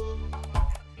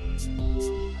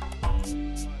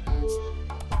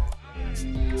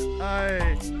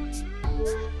 Aye.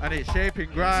 And it's shaping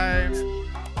grime.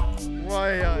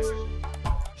 Why?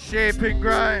 Shaping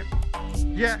grime.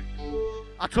 Yeah.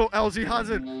 I took L's who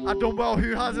hasn't. I done well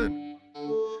who hasn't.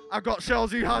 I got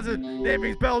shells who hasn't. Name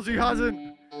means bells who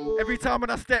hasn't. Every time when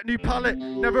I step new palette,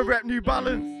 never rep new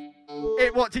balance.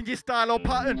 Ain't watching your style or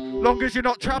pattern, long as you're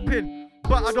not trapping.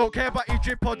 But I don't care about you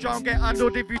drip or drown, get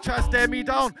handled if you try to stare me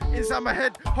down. Inside my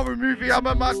head, horror movie, I'm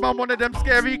a madman, one of them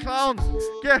scary clowns.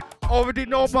 Yeah, already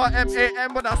know about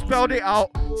M-A-M when I spelled it out.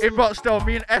 In Rochdale,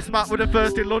 me and Essmac were the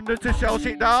first in London to shell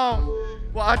shit down.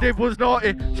 What I did was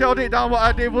naughty, shelled it down, what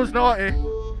I did was naughty.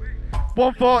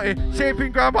 140,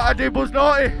 shaping ground, what I did was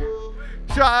naughty.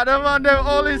 Shout out the man, they're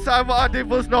all inside, what I did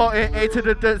was naughty. A to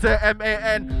the desert,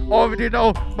 M-A-N, already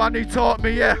know, man who taught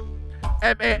me, yeah.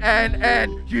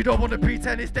 M-A-N-N, you don't want to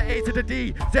pretend, it's the A to the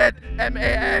D.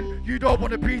 Z-M-A-N, you don't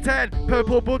want to pretend.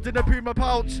 Purple buds in the Puma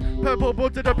pouch. Purple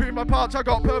buds in the Puma pouch. I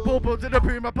got purple buds in the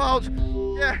Puma pouch.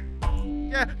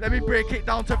 Yeah, let me break it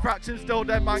down to fractions still.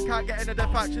 Then man can't get into the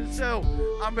faction still.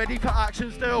 I'm ready for action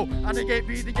still. And I ain't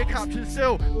reading your caption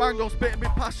still. Man go spitting with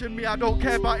passion, me I don't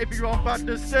care about if you're on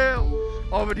badness still.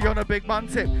 Already on a big man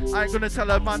tip, I ain't gonna tell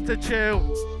a man to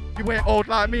chill. You ain't old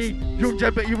like me, young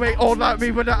Jeb, but you ain't old like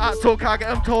me. When I act talk, can't get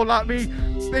them told like me.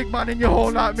 Big man in your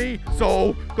hole like me.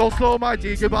 So, go slow my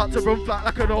G, you're about to run flat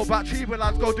like an old battery. Well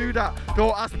lads, go do that,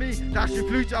 don't ask me. Dash your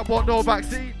flu jab, want no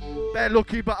vaccine. They're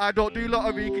lucky, but I don't do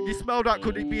lottery. Can you smell that?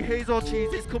 Could it be haze or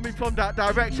cheese? It's coming from that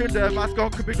direction. The mask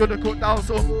on could be gonna cut down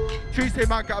some trees. Say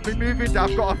man can't be moving,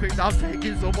 I've got to think that I'm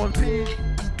taking someone's piece.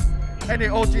 Any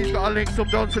OG's got a link some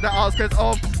down to the outskirts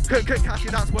of Cassie,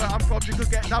 that's where I'm from. You could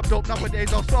get nabbed up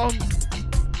nowadays off songs.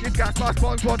 These guys my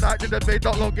spawns one night, did the bait,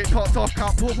 not long, get caught off.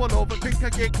 Can't pull one over, think I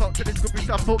get clocked. And this could be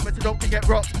some foot, but I don't get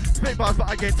rocked. Spit bars, but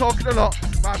I get talking a lot.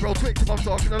 My bro Twitch, I'm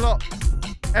talking a lot.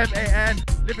 M-A-N,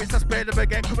 lyrics I spray them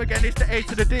again, come again, it's the A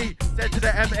to the D. Z to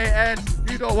the M-A-N,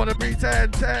 you don't want to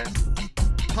pretend. 10.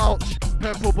 Pouch,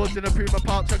 purple buds in a Puma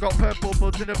pouch. I got purple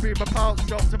buds in a Puma pouch.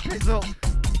 Drop some pins up.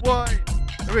 Why?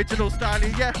 Original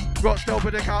styling, yeah. Rochdale,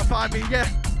 but they can't find me, yeah.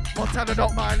 Montana,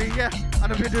 not Miley, yeah.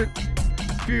 And I've been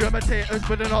a few imitators,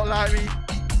 but they're not like me.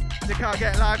 They can't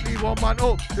get like me. One man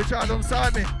up, they tried to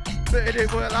unsign me, but it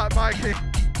didn't work like Mikey.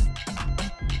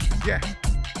 Yeah,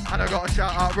 and I got to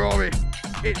shout out Rory.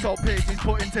 It's all pages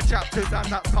put into chapters, and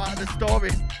that's part of the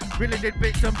story. Really did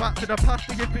bits and bats in the past,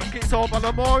 do you think it's all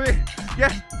Balamori?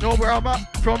 Yeah, know where I'm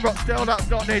at, from Rochdale, that's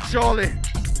not Nate surely.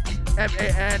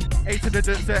 M-A-N, A to the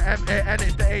dancer, M-A-N,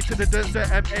 it's the A to the dancer,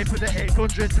 M-A for the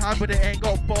 800 times, but it ain't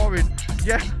got boring.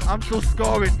 Yeah, I'm still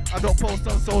scoring. I don't post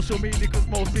on social media because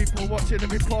most people watching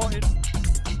and reporting.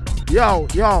 Yo,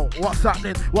 what's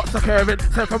happening? What's occurring?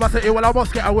 Sent from my city, well, I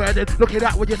must get a word in. Looking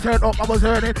at when you turn up, I was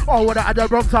earning. Oh, when I had the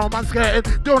wrong town, man,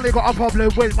 skirting. They only got a problem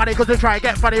with money because they try and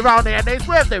get funny round here and they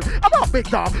swerve them. I'm not big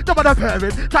dog, don't want a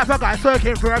pervin. Type of guy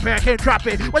searching for a Birkin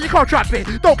trappy. When you can't trap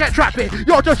it, don't get trappy.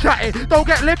 You're just chatty, don't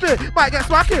get lippy. Might get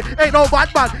smacky, ain't no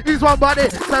bad man. He's one body.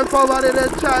 Send for money, then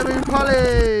try me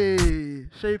poly.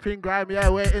 Shaping grime, yeah,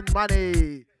 waiting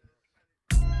money.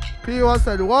 P1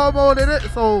 said one more in it,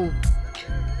 so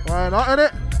why not in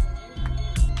it?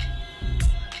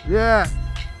 Yeah.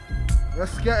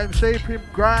 Let's get him, shape him,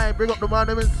 grind, bring up the man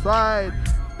inside.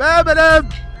 Baby them!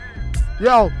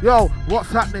 Yo,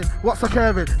 what's happening? What's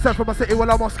occurring? Sent from my city,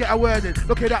 well, I must get a word in.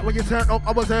 Looking at when you turn up,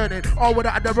 I was earning. Oh, when I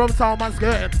had the wrong town, man,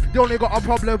 skirting. They only got a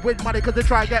problem with money because they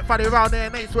try and get funny around there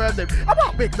and they swerve them. I'm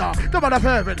not big dog, don't want a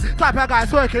pervin. Type of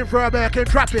guys working for a Birkin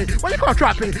trappy. When you can't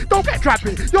trappy, don't get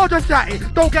trappy. You're just chatty,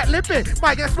 don't get lippy.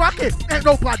 Might get smacky, ain't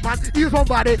no bad man. Use one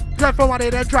body, send for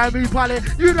money, then try and move pally.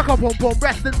 You look a pum pum,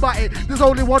 resting body. There's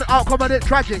only one outcome and it's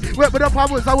tragic. Work with the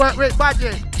powers, I work with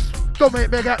magic. Don't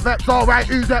make me get vexed, alright,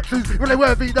 who's that? Who's really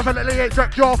worthy? Definitely ain't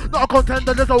Jack Jaw. Not a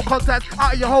contender, there's no contest.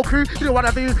 Out of your whole crew, you know what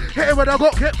I mean? Hit him with a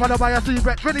gut kick, followed by a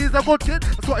C-Brex. Really, he's a good kid,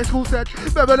 that's what his school said.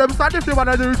 Remember them stand if you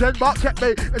wanna do gen, but check me.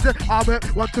 It's an armor,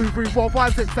 1, 2, 3, 4,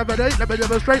 5, 6, 7, 8. Let me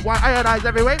demonstrate why I ionize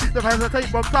every way. Don't hesitate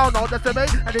from town or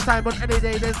decimate. Anytime on any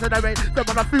day, then incinerate. Them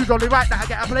on the food's only right that I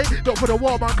get a plate. Look for the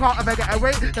war, man, can't ever get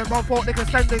away. Them man thought they can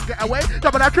send and get away.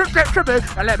 Them on a tripping.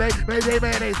 And let me,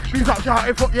 mayonnaise. Please stop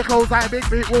shouting, put your clothes out, big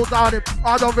beat, walls down him.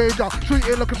 I don't rage.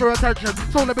 Tweeting looking for attention,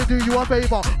 so let me do you a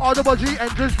favor. RWG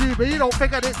entrance GB, don't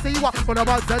think I didn't see what when I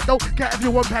man said don't get if you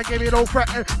one pen, give me no threat.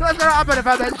 That's gonna happen if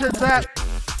I mention that.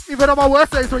 Even on my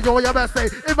worst days when you're your best day.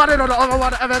 If I didn't know the other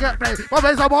one ever get played. My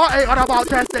face about 8 on about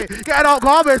chest day. Getting out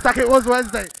garbage like it was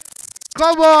Wednesday.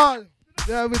 Come on!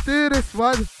 Yeah, we do this,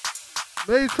 man.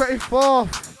 May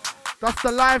 24th. That's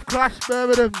the live clash,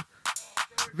 Birmingham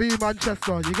v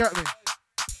Manchester, you get me?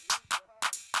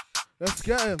 Let's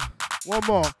get him. One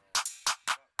more.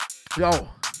 Yo.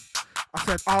 I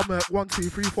said armor 1, 2,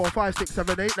 3, 4, 5, 6,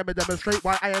 7, 8. Let me demonstrate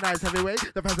why ionize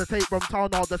heavyweight. Don't hesitate from town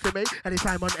or decimate.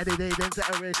 Anytime on any day, then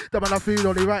set away. Them on the food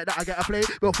only right that I get a play.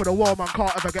 Built for the war, man,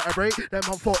 can't ever get a break. Them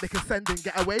man thought they can send and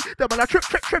get away. Them on a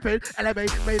tripping.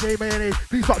 LMA, mayonnaise.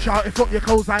 Please stop shouting, fuck your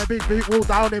clothes, I big beat, wall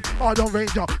down him. Ardon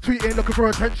Ranger, tweeting, looking for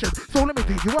attention. So let me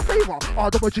do you a favor.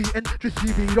 RWG and just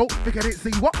TV, don't think I didn't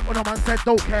see what when a man said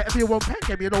don't care if you want pen,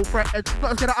 give me no threat. And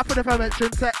nothing's gonna happen if I mention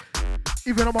tech.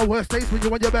 Even on my worst days, when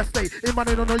you on your best day, in man,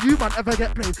 on a you man ever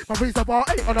get played. My raise about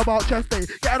 8 on about chest day.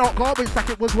 Getting out garbage like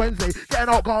it was Wednesday.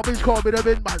 Getting out garbage, call me the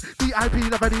bin man. V.I.P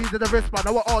never needed the wristband.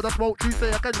 I want all the smoke, true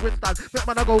say I can withstand. Make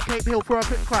man I go Cape Hill for a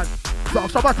pit clan.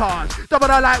 Self-sabotage.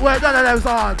 Double I like work, none of them's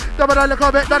on. Double I look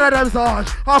a bit, none of them's on.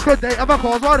 How could they ever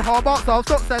cause one harm about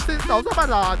self-success in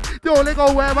self-sabotage? They only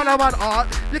go where man I'm on art.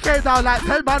 You came down like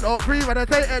 10 man up,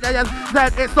 premeditated, and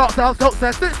then it's not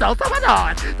self-success, it's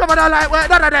self-sabotage. Double I like work,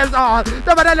 none of them's on.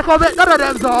 Double I look a bit, none of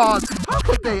them's on. How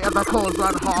could they ever cause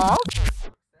one harm?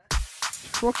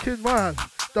 Fucking man.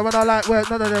 Them and I like work,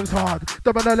 none of them's hard.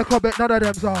 Them and I look a bit, none of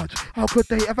them's hard. How could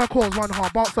they ever cause one harm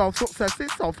about self-success?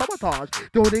 It's self-sabotage.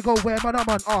 They only go where man I'm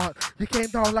on art. You came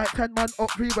down like 10 man up,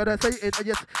 premeditated, and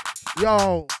yes.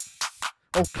 Yo.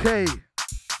 Okay.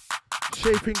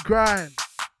 Shaping grind.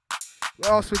 What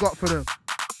else we got for them?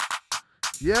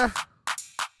 Yeah.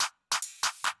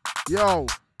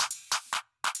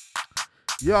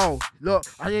 Yo, look,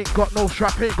 I ain't got no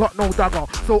strap, ain't got no dagger.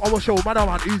 So I will show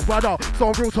man who's brother.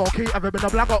 So real talk, ain't ever been a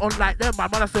blagger. Unlike them,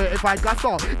 man a certified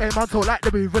gasser. Ain't man so like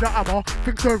the move with the hammer.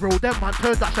 Think so real, them man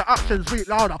turn that shit action sweet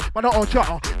louder. Man not all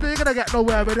chatter, they ain't gonna get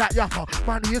nowhere with that yapper.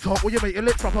 Man, you talk when you make your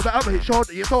lips proper, better make sure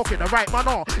that you're talking the right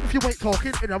manner. If you ain't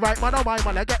talking in the right manner, my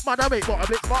man, I get man, I make what a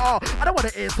blitz better. I don't wanna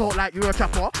hear talk like you're a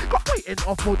chopper. Got waiting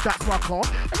off mode, that's my car.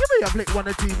 And you may have licked one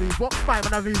of TVs, but my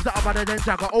man, I've used that I'm than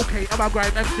Jagger. Okay, I'm a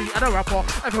grind MC and a rapper.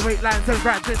 Heavyweight lines and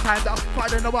branches timed up.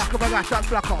 Fighting in the back of a gash that's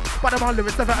blacker. But them on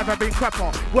lyrics never ever been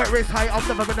crapper. Work race high, I've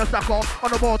never been a sucker. On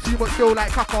the ball too much feel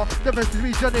like cacker. Never see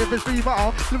me, Johnny, if it's free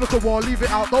matter. Lyrical war, leave it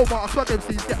out, no matter. Swag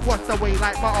MCs get washed away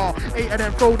like butter. 8 of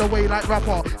them thrown away like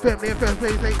rapper. Firmly in first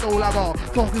place ain't no ladder.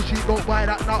 Talking sheep, don't buy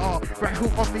that nutter. Right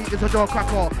hook on me is a jaw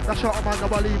cracker. That shot a man,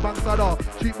 never leave man sadder.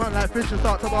 Treat man like fish and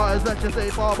start tomatoes, let's just say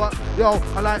far. But yo,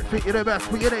 I like think you the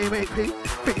best, but you didn't make P.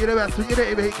 Think you the best, but you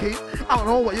didn't make K. I don't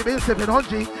know what you been sipping on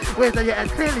G. Where's the end?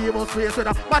 Clearly you must face with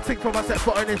a bad thing from a set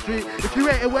spot on the street. If you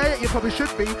ain't aware, you probably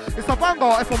should be. It's a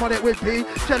banger if I'm on it with P.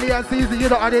 Shelly and Caesar, you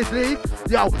know how this league.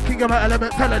 Yo, king of my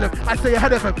element, telling them I stay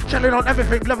ahead of him. Shelling on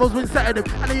everything, levels when setting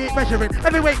him. And he ain't measuring.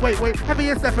 Heavy wait, heavy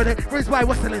is definite. Raised by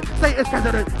whistling, Satan's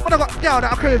president. When I got girl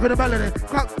that I crave in the melanin.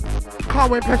 Can't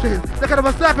win pressures. Look at them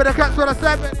a slapping, the cats on a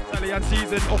slapping. Shelly and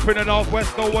season up in the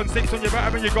northwest, no 1-6 on your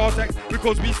better than your Gore-Tex.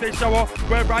 Because we stay shower,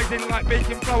 we're rising like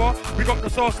baking flour. We got the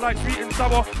sauce like sweet and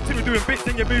sour. See me doing bits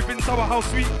and you're moving sour, how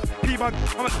sweet. P-man,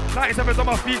 I'm at 97's on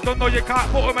my feet. Don't know you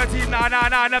can't put on my team, nah,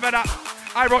 never that.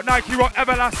 I rock Nike, rock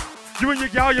Everlast. You and your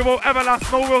gal, you won't ever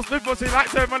last. No Will Smith, but say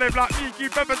like turn my name like me,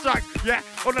 keep pepper tracks. Yeah,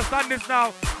 understand this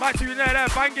now. My tune there,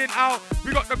 banging out.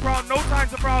 We got the crown, no time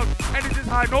to frown. Energy's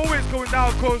high, no way it's going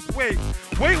down. Cause wait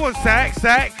 1 sec.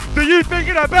 Do you think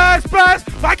you're the best?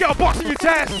 Might get a box in your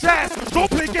chest.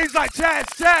 Don't play games like chess.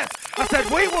 I said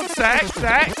wait 1 sec.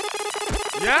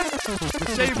 Yeah?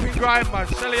 The shaping grind, man.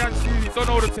 Shelly and Susie, don't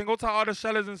know the thing. Go take all the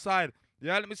shellers inside.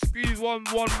 Yeah, let me squeeze one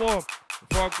more before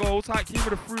I go. Hold tight, keep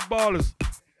with the fruit ballers.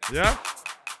 Yeah?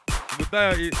 But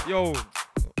there, yo,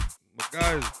 my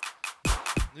guys.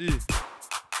 Yeah.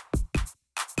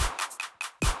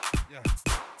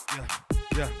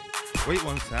 Wait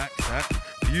 1 sec.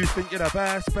 Do you think you're the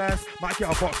best? Might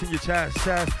get a box in your chest.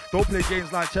 Don't play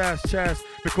games like chess.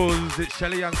 Because it's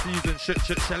Shelly and season.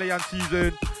 Shelly and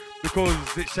season.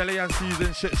 Because it's Shelly and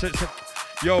season. Shit.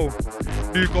 Yo,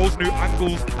 new goals, new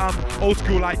angles. I'm old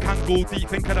school like Kangol. Deep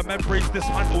think of the membranes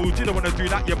dismantled. You don't want to do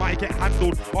that, you might get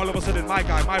handled. All of a sudden, my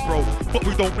guy, my bro. But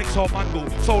we don't mix or mangle.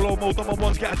 Solo mode, on my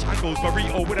ones get a tangles.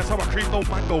 Burrito with a sour cream, no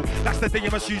mango. That's the thing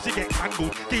in my shoes, you get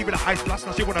tangled. Gave it a ice blast,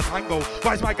 now she want a tango.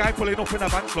 Why's my guy pulling up in a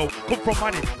van slow? Come from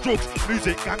money, drugs,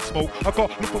 music, gang smoke. I got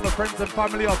love for my friends and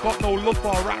family. I got no love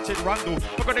for a ratchet Randall.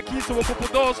 I got the keys to a couple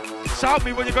doors. Shout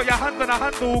me when you got your hand on a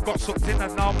handle. Got sucked in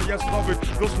and now me as covered.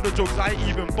 Those for the drugs, I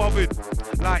ain't even bothered.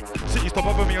 Like, shit used to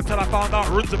bother me until I found out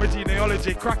runs of my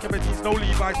genealogy. Cracking my jeans, no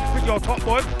Levi's. Think you're top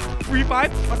boy?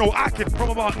 3-5? I know I can from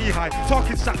about knee high.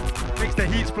 Talking sack makes the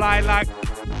heat fly like.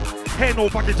 Hey, no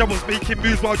package, I was making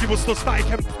moves while you were still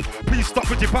static. Please stop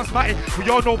with your basmati. We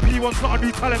all know P1's not a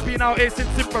new talent. Being out here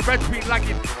since infrared been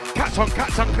lagging. Catch on,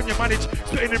 can you manage?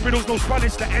 Splitting in riddles, no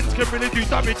Spanish. The ends can really do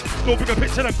damage. No bigger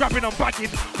picture than grabbing and bagging.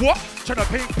 What? Trying to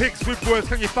paint pics with words,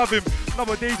 can you fathom?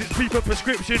 Nowadays it's people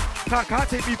prescription. Can't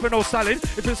take me for no salad.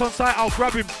 If it's on site, I'll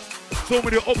grab him. So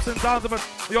many ups and downs of it.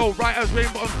 Yo, right as rain,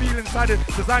 but I'm feeling saddened.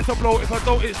 Designed to blow, if I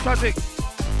don't, it's tragic.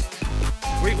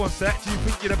 Wait 1 sec, do you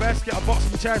think you're the best? Get a box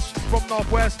in your chest from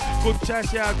Northwest. Good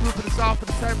chest, yeah, I grew up in the South of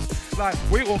the Thames. Like,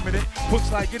 wait 1 minute,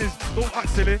 punch like Guinness, don't act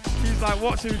silly. He's like,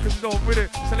 watching because you don't win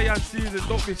it. Silly and season,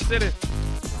 don't be silly.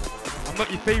 I'm not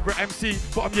your favourite MC,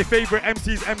 but I'm your favourite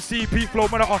MC's MC. Pete Flow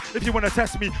monitor, if you want to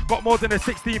test me. Got more than a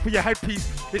 16 for your headpiece.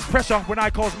 It's pressure when I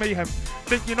cause mayhem.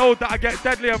 Think you know that I get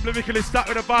deadly, I'm lyrically stacked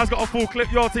with a bars, got a full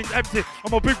clip, your thing's empty.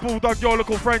 I'm a big bulldog, your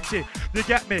little Frenchie. You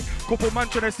get me? Couple man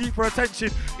trying to seek for attention.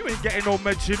 You ain't getting no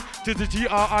mention. To the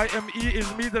GRIME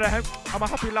is me that I'm a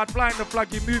happy lad flying the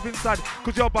flag, you move inside,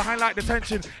 cause you're behind like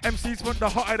detention. MC's front the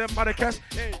hotter than Madagascar.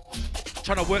 Hey.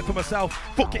 Trying to work for myself,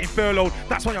 fuck getting furloughed.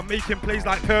 That's why I'm making plays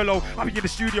like Perlo. I'll be in the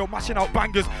studio mashing out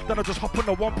bangers, then I just hop on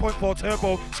the 1.4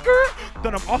 turbo. Skirt.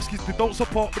 Then I'm off skis, they don't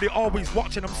support, but they're always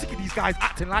watching. I'm sick of these guys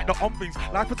acting like they're on things.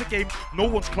 Life was a game, no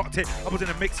one's clocked it. I was in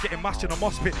a mix getting mashed in a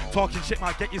mosh pit. Talking shit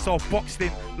might get yourself boxed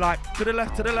in. Like, to the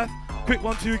left. Quick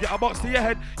 1-2, get a box to your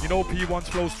head. You know P1's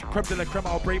flows, creme de la creme.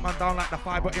 I'll break man down like the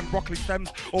fibre in broccoli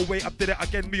stems. Oh wait, I did it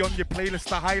again, me on your playlist.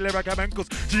 The highly recommend, cause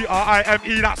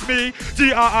GRIME, that's me.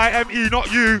 GRIME,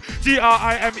 not you.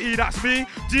 GRIME, that's me.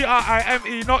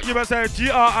 GRIME, not you. I said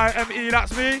GRIME,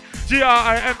 that's me.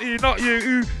 GRIME, not you.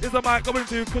 Who is the mic going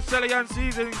to? Cause Shelly and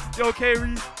season, yo,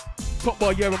 K.I.M.E. Top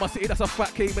boy, yeah, in my city, that's a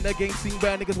fat cave in the game. Seen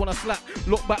bad niggas wanna slap.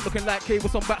 Look back looking like K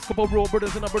with some backs, couple raw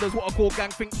brothers and the brothers. What I call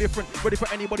gang, think different. Ready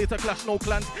for anybody to clash, no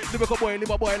clans. Lyrical boy, live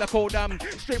a boy like old damn.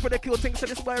 Straight for the kill thing, so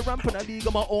this boy ramping a league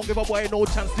of my own. Give a boy no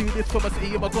chance, do this for my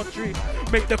city in my country.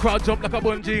 Make the crowd jump like a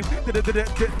bungee.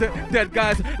 Dead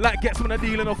guys, like gets when I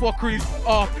deal in a fuckeries.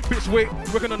 Bitch, wait,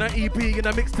 working on an EP and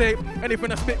a mixtape. Anything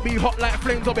that spit me hot like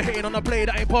flames, I'll be hitting on a play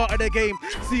that ain't part of the game.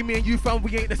 See me and you, fam,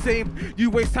 we ain't the same.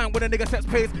 You waste time when a nigga sets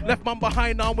pace. Left man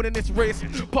behind, now I'm winning this race.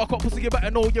 Park up, pussy, you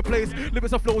better know your place.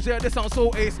 Lyrics and flows, yeah, this sounds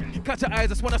so ace. Catch your eyes,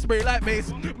 that's when I spray like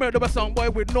mace. Murder a song boy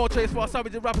with no chase. For a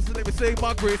savage rappers, so let me say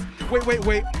my grace.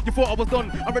 Wait, you thought I was done?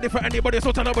 I'm ready for anybody,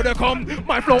 so tell them where they come.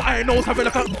 My flow, I know, have a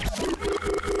look at.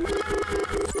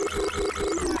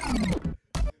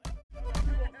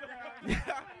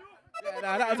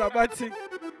 Nah, that was a bad thing.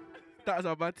 That was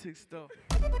a bad thing still.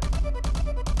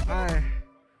 Aye.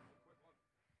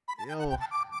 Yo.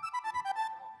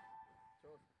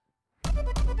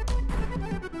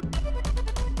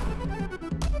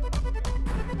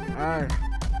 Aye.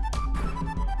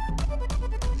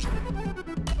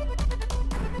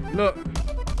 Look.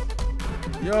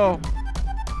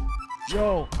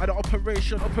 Yo, I had an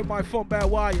operation up in my thumb, bare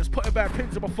wires, putting bare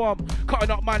pins in my thumb, cutting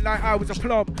up man like I was a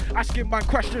plum, asking man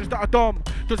questions that are dumb.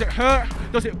 Does it hurt?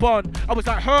 Does it burn? I was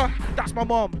like, her? That's my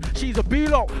mum. She's a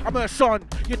B-Lo, I'm her son.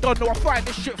 You don't know I find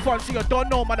this shit fun, so you don't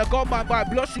know man, I got man by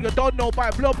blood, so you don't know by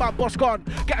blood man, boss gone.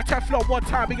 Get a Teflon one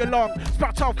time, be along.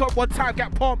 Spat off gun one time,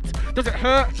 get pumped. Does it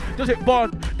hurt? Does it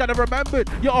burn? Then I remembered,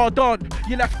 you're all done.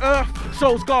 You left Earth,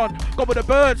 soul's gone. Gone with the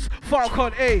birds,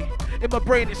 Falcon A. In my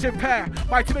brain it's impaired.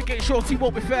 My team against your team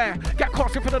won't be fair. Get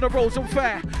caught in front of the roads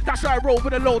unfair. That's why I roll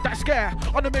with a load that scare.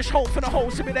 On the miss home for the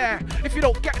holes in me there. If you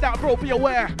don't get that bro, be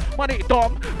aware. Man ain't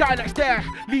dumb, dialect's there.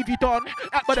 Leave you done,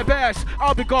 act by the bears.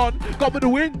 I'll be gone, gone with the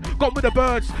wind, gone with the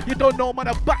birds. You don't know man,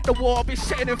 I back the war, I'll be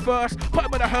sitting in first. Put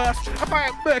him in a hearse. If I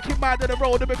ain't murking man in the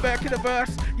road, I'll be murking the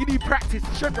verse. You need practice,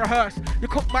 should rehearse. You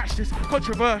can't match this,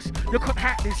 controverse. You can't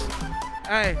hack this.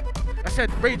 Hey. I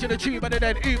said, rage in the tube, and then,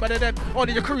 and then,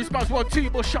 only your crew spells 1, 2,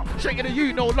 more shot, straight in the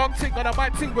U, no long ting on a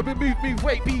man ting, we move,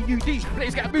 wait, B-U-D,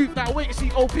 Blaze get moved now, wait,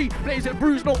 C-O-P, Blaze and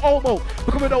bruise, no Omo,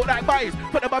 becoming out like bites,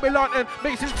 put the Babylon and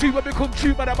makes his two, when become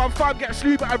true, man, my fam get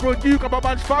slew, but I run you, got my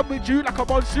man's fam with you, like a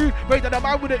monsoon, raid on the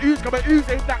man with the ooze, got my ooze,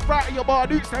 aim that right in your bar,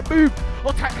 nukes and boom,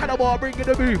 or type kind of war, bring in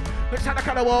the boom, let's have the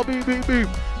kind of war, boom,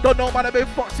 don't know, man, I've been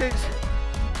fucked since,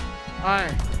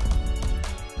 aye,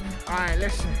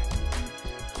 listen.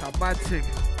 A mad thing.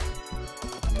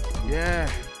 Yeah.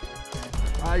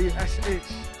 R-U-S-H.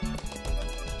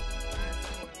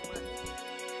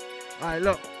 Alright,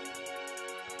 look.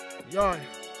 Yo.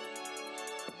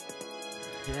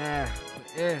 Yeah.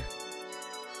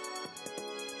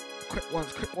 Quick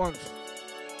ones.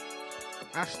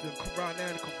 Ashton, come round there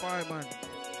and come by, man.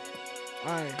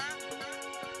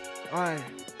 Aye.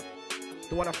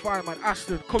 The one I find, man.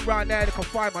 Ashton, come round there and come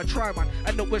find, man. Try, man.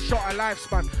 End up with short a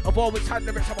lifespan. I've always had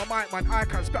lyrics on my mic, man. I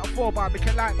can spit a 4-bar, make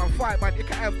it like, man. Fight, man. It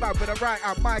can end bad with a right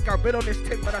hand. My God, been on this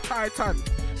thing with a titan.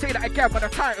 Say that again, man. The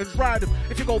Titans ride them.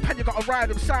 If you go pen, you gotta ride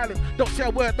them silent. Don't say a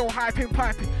word, no hyping,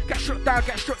 piping. Get struck down,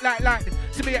 get struck like lightning.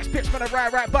 See me ex-bitch, man. I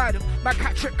ride right by them. Man,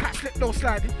 cat trip, cat slip, no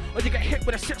sliding. Or you get hit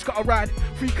with a 6, gotta ride it.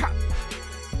 Free cap.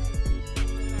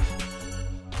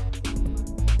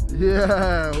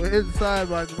 Yeah, we're inside,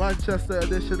 man. Manchester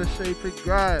edition of Shaping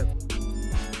Grime.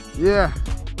 Yeah.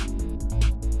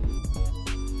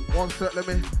 One sec, let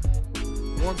me.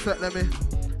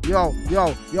 Yo,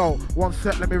 1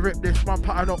 sec, let me rip this man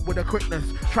pattern up with a quickness.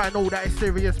 Try know that it's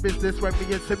serious business when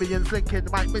me and Simeon's linking.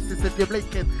 Might miss this if you're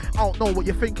blinking. I don't know what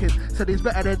you're thinking. Said he's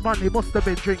better than man, he must have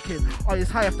been drinking. Or he's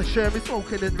high after share me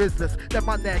smoking in business. Then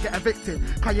man there get evicted.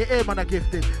 Can you hear man are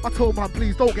gifted? I told man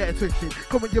please don't get it twisted.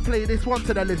 Come when you play this one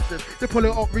to the listeners. They pull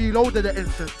it up, reloaded the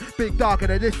instant. Big dog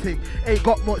and this thing. Ain't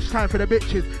got much time for the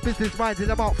bitches. Business minding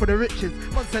them out for the riches.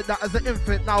 Man said that as an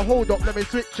infant. Now hold up, let me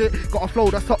switch it. Got a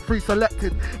flow that's top 3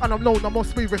 selected. And I'm known I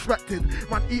must be respected.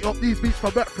 Man, eat up these beats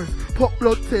for breakfast. Put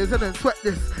blood, tears, and then sweat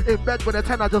this. In bed with a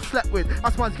 10 I just slept with.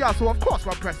 That's man's gal, so of course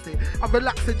man pressed it. I'm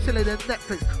relaxing, chilling in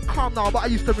Netflix. Calm now, but I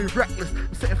used to move reckless.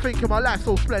 I'm sitting thinking my life's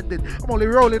so splendid. I'm only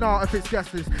rolling out if it's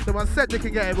guessless. The man said they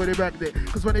can get it when he begged it.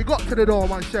 Cause when he got to the door,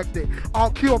 man checked it.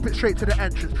 I'll queue up it straight to the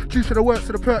entrance. Due to the works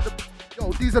of the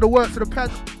Yo, these are the works of the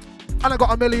pen. And I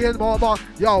got a million more bars.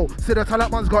 Yo, see the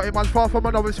talent man's got it. Man's far from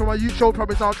a novice from a youth show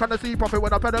promise. I'm trying to see profit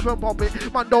when I pen up and pop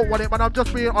it. Man don't want it, man, I'm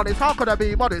just being honest. How could I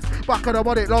be modest? Back of the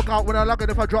money, log out when I log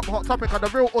in if I drop hot topic. And the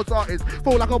real odds artist.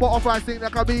 Fall like a butterfly, think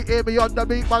like a beat. Hear me on the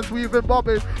beat, man's weaving,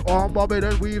 bobbing. Oh, I'm bobbing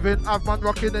and weaving. Have man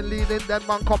rocking and leaning. Then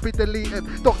man copy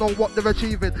deleting. Don't know what they're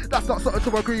achieving. That's not something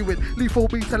to agree with. Lethal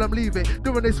beat, tell them leaving.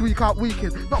 Doing this week out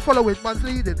weekend. Not following, man's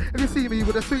leading. If you see me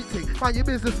with a sweet thing, mind your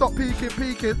business, stop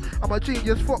peeking. I'm a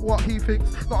genius, fuck what he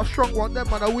thinks. Not a strong one, them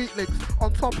man are weak links.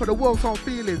 On top of the world, so I'm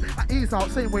feeling. I ease out,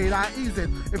 same way that I ease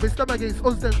in. If it's them against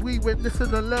us, then we win.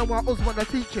 Listen and learn while Adzman are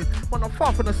teaching. Man, I'm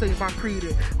far from the same man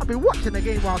creating. I've been watching the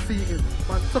game while seating.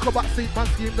 Man, took a back seat, man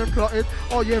schemed and plotted.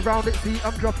 All year round it's heat,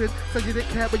 I'm dropping. Said you didn't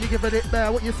care, but you're giving it bare.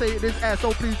 What you say it is air,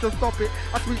 so please just stop it.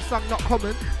 A sweet song not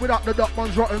coming. Without the dot,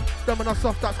 man's rotten. Them man are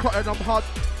soft, that's cotton, I'm hard.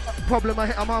 Problem, I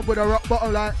hit a man with a rock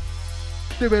bottom like.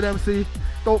 Do it, MC.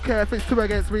 Don't care if it's 2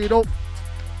 against me, don't.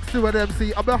 Do an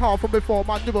MC, I've been hard from before,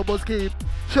 man, never was keen.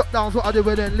 Shut down's what I do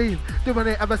and then leave. Doing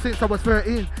it ever since I was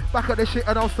 13. Back at the shit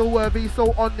and I'm still worthy.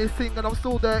 So on this thing and I'm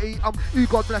still dirty. I'm you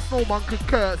God bless, no man could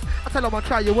curse. I tell them I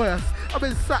try your worst. I've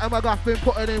been sat in my gaff, been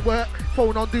putting in work.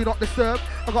 Phone on do not disturb.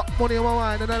 I got money on my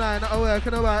mind and a line that I work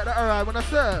and a right that I ride when I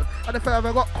serve. And if I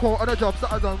ever got caught on the jobs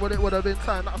that I done, well, it would have been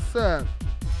time that I served.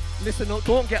 Listen up,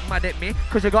 don't get mad at me,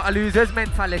 cause you got a loser's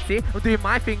mentality. I'm doing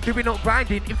my thing, doing up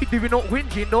grinding. If you're doing up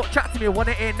whinging, don't chat to me.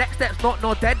 Wanna hear next steps, not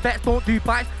no dead bets. Don't do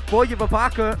bites, boy, you're a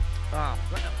barker. Ah,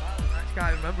 I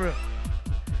can't remember it.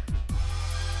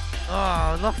 Oh,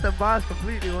 I lost them bars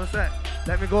completely, one sec.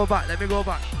 Let me go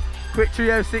back. Quick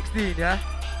trio 16, yeah?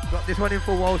 Got this one in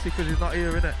for Walshy because he's not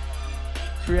here, innit?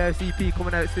 Trio CP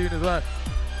coming out soon as well.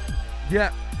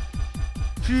 Yeah.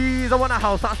 Jeez, I want a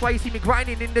house, that's why you see me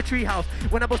grinding in the treehouse.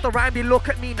 When I bust a rhyme, they look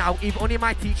at me now. If only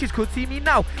my teachers could see me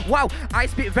now. Wow, I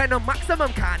spit venom,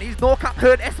 maximum carnies. No cap,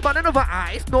 heard Essmac, another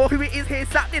artist. Know who it is here,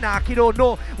 Saturday night, kid or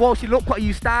no. Well, she look what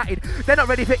you started. They're not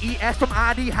ready for ES from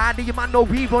RD, Hardy. You man know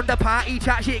we run the party.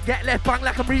 Chat shit, get left, bang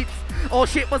like I'm reaps. Oh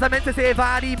shit, was I meant to say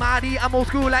Vardy, Mardy? I'm old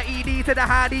school like ED to the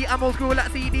Hardy. I'm old school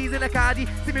like CDs in the Cardi.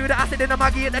 See me with the acid and the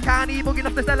Maggie and the Carni. Bugging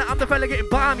off the cellar, I'm the fella getting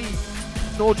balmy.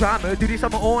 No drama, do this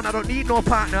on my own, I don't need no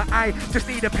partner. I just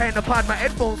need a pen, a pad, my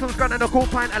headphones, some scran and a cold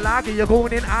pint of lager. You're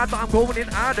going in hard, but I'm going in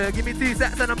harder. Give me 2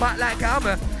 sets and I'm back like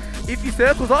karma. If you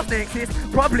circles or snakes, it's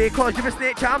probably cause you're a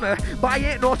snake charmer. But I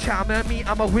ain't no charmer, me,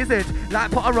 I'm a wizard.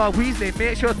 Like Potter or Weasley,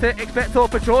 make sure to expect or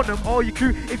Patronum or your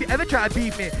crew if you ever try to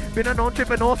beat me. Been a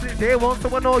non-entrepreneur since day one,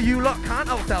 so I know you lot can't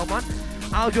outsell, man.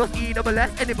 I'll just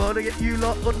E-double-S anybody get you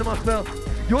lot under my spell.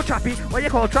 You're trappy, why you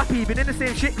call trappy? Been in the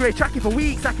same shit, grey tracky for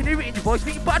weeks. I can hear it in your voice,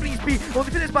 speaking bad when you speak.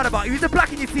 Only thing that's bad about you is the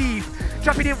black in your teeth.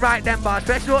 Trappy didn't write them bars,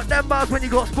 fresh wrote them bars when you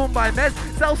got spun by meds.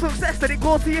 Self-success, then it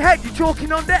goes to your head, you're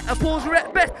choking on debt. A poser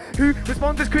at best, who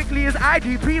responds as quickly as I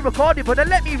do. Pre-recorded, but then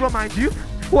let me remind you.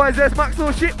 Why is Essmac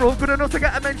so shit, bro? Good enough to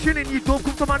get a mention in you. Don't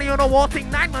come to money on a war thing.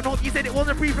 9 man up, you said it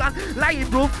wasn't pre-planned. Lying,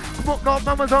 bro. Come up, north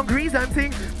man was on grease and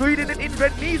ting. No, you didn't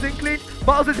invent knees and clinch.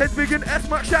 Battles with heads big and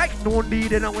Essmac shite. No one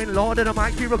needed a win, Lord, and I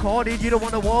might be recorded. You don't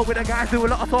want a war with a guy do a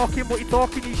lot of talking, but you're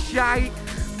talking is shite.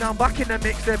 Now I'm back in the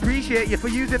mix, I appreciate you for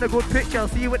using a good picture. I'll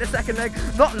see you with the second leg.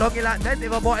 Not long like Mez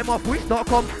if I bought him off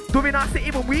Wish.com. Doing our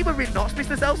city when we were in knots.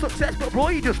 Mr. Self-success, but bro,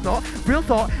 you just not. Real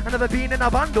talk, I never been in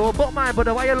a bando. But mine, but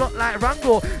the way you look like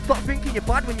Rango. Stop thinking you're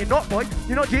bad when you're not, boy.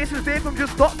 You're not Jason Statham,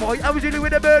 just stop, boy. I was really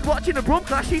with a bird watching a brum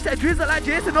clash. He said drizzle like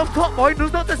Jason off top, boy.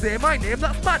 Does not to say my name,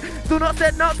 that's mad. Still not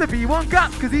said not to V.I.P,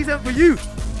 cause he's sent for you.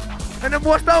 And then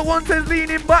washed out one says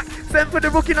leaning back. Send for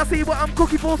the rookie, I see what I'm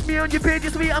cooking. Post me on your page,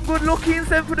 it's sweet, I'm good looking.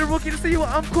 Send for the rookie to see what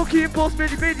I'm cooking. Post me on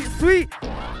your page, it's sweet.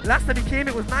 Last time he came,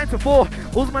 it was 9 to 4.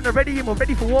 Adzman are ready, I'm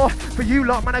ready for war. For you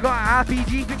lot, man, I got an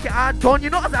RPG, think you're hard done.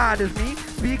 You're not as hard as me.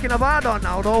 Speaking of hard on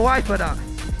now, though, why for that?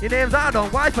 Your name's hard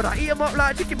on, why for that? Eat them up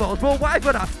like chicken balls, bro, why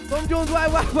for that? Tom Jones, why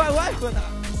for that?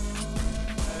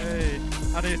 Hey,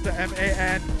 and it's the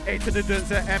M-A-N, A to the D,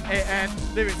 M-A-N.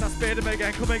 Lyrics, I spare them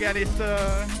again, come again, it's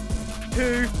the...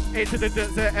 Who? A to the D,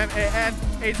 M-A-N,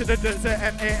 A to the D,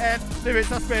 M-A-N. Lyrics,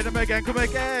 I spare them again, come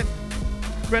again.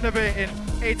 Renovating,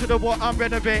 A to the what I'm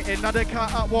renovating. Now they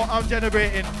can't at what I'm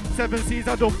generating. 7 C's,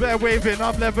 I don't bear waving.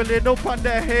 I'm leveling up and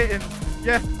they're hating.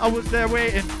 Yeah, I was there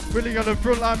waiting. Really on the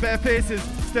front line, bare faces.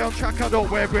 Stay on track, I don't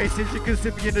wear braces. You can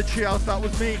see me in the treehouse, that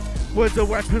was me. Words of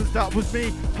weapons, that was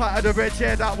me. Part of the red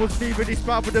chair, that was me. Really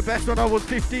sparred with the best when I was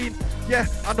 15. Yeah,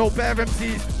 I know bare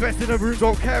MCs. Best in the room,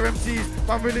 don't care MCs.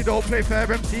 Man, really don't play fair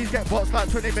MCs. Get bots like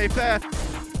 20 Mayfair.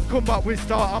 Come back with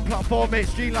start on platform, mate.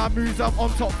 Streamline moves, I'm on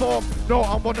top form. No,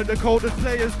 I'm one of the coldest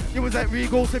players. You was at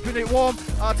Rico, sipping it warm.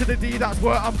 R to the D, that's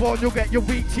where I'm born. You'll get your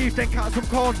weak chief, then catch some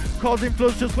corn. Causing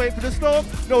floods, just wait for the storm.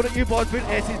 Know that you boys been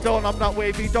aces done. I'm not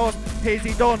wavy done,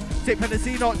 hazy done. Sip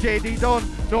Hennessy, not JD done.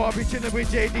 No, I'll be chilling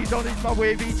with JD done. It's my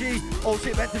wavy G. Oh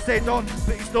shit, meant to say done,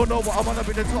 but you still know what I'm on. I've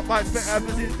been the top right spit ever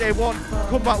since day one.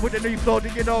 Come back with a new flow,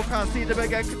 you know, can't see them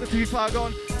again cause the too far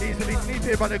gone. Easily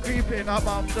sleeping, man, a creeping. I'm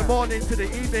from the morning to the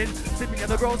evening. Sipping in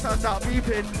the road, sounds out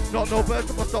beeping. Not no birds,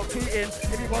 so I'll stop tweeting.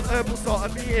 If you want herbal,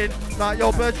 start a meeting. Like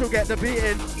your birds, you'll get the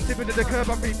beating. Sipping in the curb,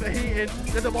 I'm reaper heating.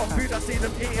 They're the one food I see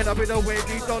them eating. I've been away,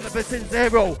 done ever since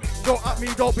zero. Don't at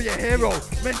me, don't be a hero.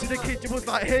 Mention the kitchen was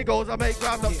like, here goes. I make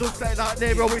ground up, just setting out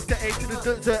Nero. It's the A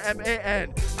to the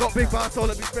M-A-N. Got big bars, so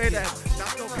let me spray them.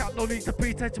 That's no cap, no need to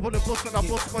pretend to put a bus when I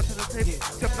bust them onto the table.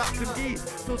 Step back some G's,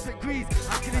 so sick grease.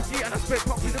 I kill a G and I spit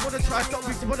properly. They wanna try, stop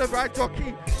reaching for the right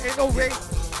jockey. Ain't no way.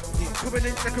 I'm coming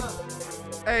in second.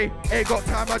 Hey, ain't got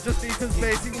time, I just need some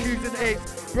space. He's choosing 8.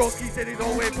 Broski said he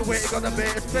don't wait for waiting on a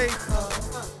bit of space.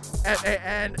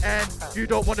 M-A-N-N, you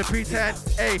don't want to pretend.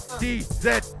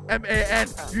 A-D-Z-M-A-N,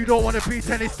 you don't want to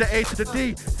pretend. It's the A to the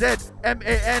D.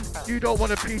 Z-M-A-N, you don't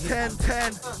want to pretend.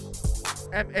 10.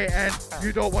 M-A-N,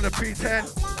 you don't want to pretend.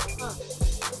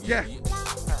 Yeah.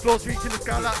 Flows reaching the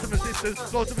sky like some assistants.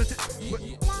 Flows of assistants.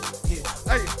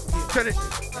 Hey, tell it.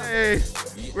 Hey,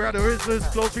 we're at the Rizzlers.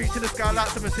 Flows reaching the sky like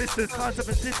some assistants. Climbs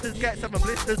 7 sisters, get 7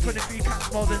 blisters. 23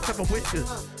 cats, more than 7 whiskers.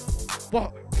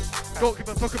 What? Don't give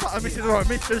a fuck about a missus or a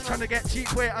mistress. Trying to get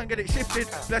cheap weight and get it shifted.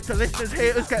 Let the listeners,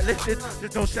 haters get lifted.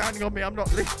 There's no shining on me, I'm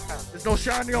not lifted. There's no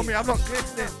shining on me, I'm not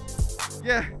glistening.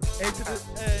 Yeah, A to the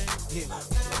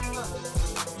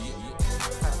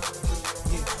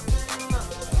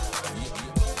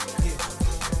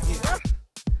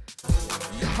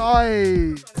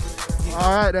Hi.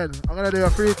 Alright then, I'm gonna do a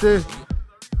 3-2.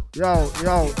 Yo.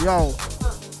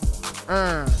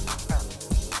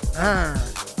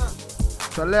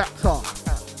 Selector.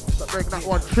 But bring that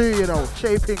one true, you know.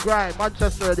 Shaping grind,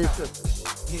 Manchester edition.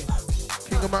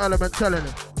 King of my element telling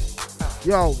him.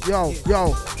 Yo.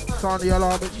 Sound the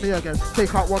alarm, it's me again.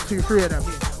 Take out 1, 2, 3 of them.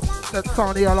 Then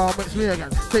sound the alarm, it's me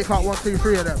again. Take out 1, 2,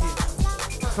 3 of them.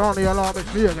 Sound the alarm,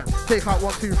 it's me again. Take out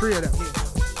 1, 2, 3 of them.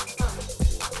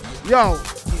 Yo,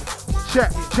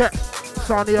 check.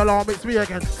 Sound the alarm, it's me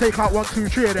again. Take out 1, 2,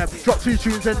 3 of them. Drop 2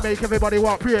 tunes and make everybody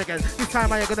want free again. This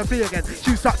time I ain't gonna be again.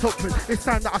 Shoes start tuckman. It's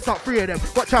time that I start 3 of them.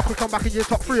 Watch out, we come back in your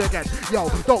top 3 again. Yo,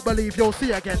 don't believe you'll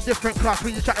see again. Different class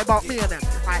when you chat about me and them.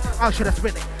 I should have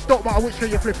spin it. Don't matter which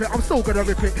way you flip it, I'm still gonna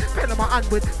rip it. Pen in my hand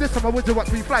with this time I wouldn't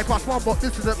watch me fly past one, but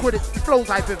this is a quidditch. Flows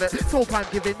I pivot. Soul time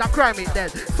giving. Now crime ain't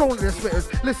dead. Soul in the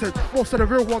spitters. Listen, most of the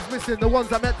real ones missing. The ones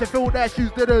that meant to fill their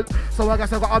shoes didn't. So I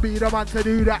guess I gotta be the man to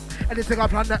do that. Anything I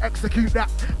plan to execute that.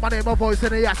 My name, my voice,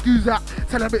 and they ask who's that.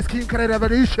 Tell them it's K.I.M.E, can I never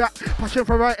lose that. Passion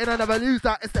for writing, I never lose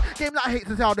that. It's the game that I hate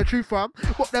to tell the truth from.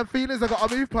 What them feelings I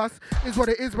gotta move past is what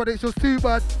it is, but it's just too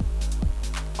bad.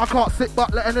 I can't sit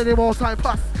back letting any more time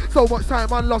pass. So much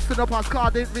time I lost in the past,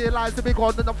 car didn't realise the big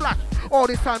one in the flash. All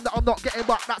this time that I'm not getting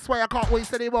back, that's why I can't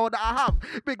waste any more that I have.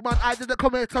 Big man, I didn't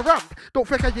come here to ramp. Don't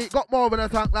think I ain't got more than a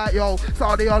tank like yo.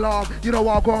 Sound the alarm, you know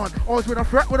I'm gone. Always been a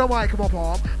threat with a mic in my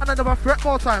palm. And I never threat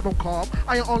more time, I'm calm.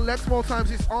 I ain't on legs more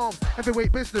times, it's arms.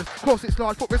 Heavyweight business, of course it's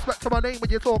large. Put respect to my name when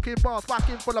you're talking bars. Back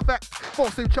in full effect.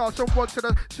 Forcing charge from one to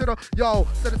the yo,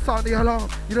 said it's sound the alarm,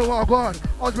 you know I'm gone.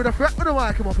 Always been a threat with a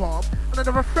mic in my palm. And I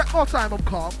never threat more time, I'm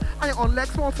calm. I ain't on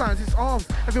legs more times, it's arms.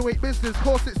 Heavyweight business, of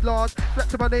course it's large. Threat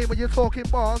to my name when you're talking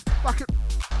bars. Back in,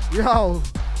 yo.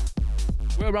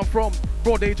 Where I'm from,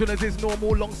 broad age runners is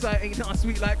normal. Alongside ain't nothing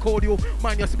sweet like cordial.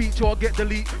 Mind your speech or get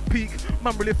delete, peak.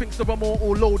 Man really thinks that I'm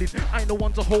all loaded. I ain't no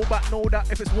one to hold back, know that.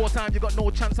 If it's wartime, you got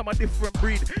no chance, I'm a different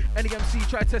breed. Any MC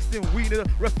try testing, we need a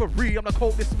referee. I'm the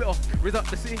coldest spitter, raise up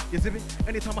the city, you see me?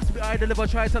 Anytime I spit, I deliver,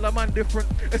 try tell a man different.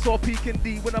 It's all peak and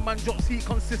D when a man drops heat,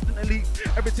 consistent elite.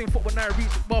 Everything foot when I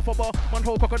reach bar for bar. Man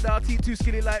whole crocodile teeth, too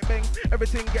skinny like bang.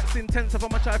 Everything gets intense if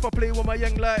I'm a try for play with my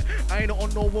young like. I ain't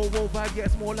on no whoa vibe, yeah,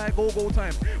 it's more like go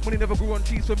time. Money never grew on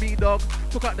trees for me, dog.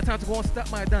 Took out the time to go and stack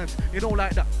my dance. You don't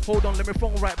like that? Hold on, let me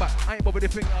phone right back. I ain't bothered to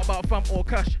think about fam or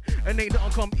cash. And ain't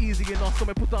nothing come easy enough, so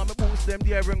me put on my boots, them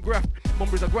the air and graft.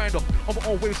 Mumbles a grinder. On my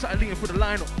own wave, started leaning for the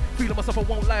lineup. Feeling myself, I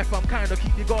won't lie, fam. Kinda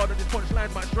keep the guard on this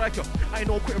punchline, might strike you. I ain't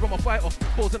no quitter, I'm a fighter.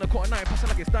 Balls in a quarter 9, passing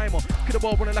like it's dimer. Kid the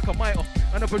ball running like a miter.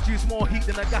 And I produce more heat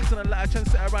than a gas and a lighter.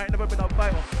 Chance set right, never been a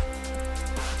biter.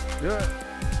 Yeah.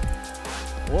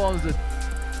 What was it?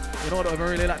 You know what, I don't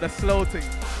really like the slow thing.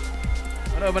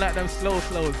 I don't even like them slows.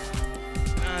 You know what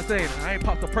I'm saying? I ain't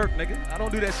popped a perk, nigga. I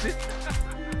don't do that shit.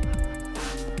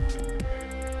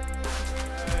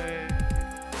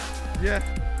 Yeah.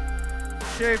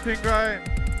 Shaping grind.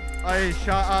 I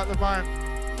shout out the man.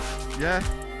 Yeah.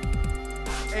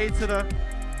 A to the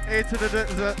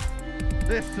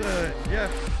Listen, yeah.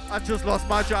 I just lost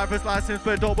my driver's license,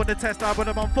 but don't want to test out when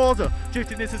I'm on Forza.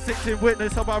 Drifting is a 16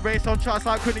 witness of my race on tracks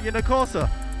like Quinny in a Corsa.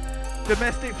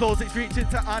 Domestic flows, it's reaching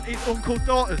to aunties, uncles,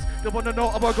 daughters. They want to know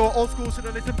how I go old school, so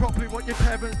they listen properly what your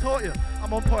parents taught you.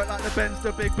 I'm on point like the Benz,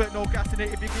 the big, but no gas in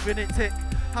it if you're giving it tick.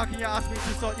 How can you ask me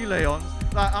to sort you lay-ons?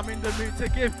 Like I'm in the mood to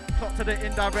give. Clock to the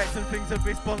indirects and things of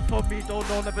response from me, don't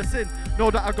know, never sin.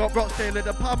 Know that I got Rochdale in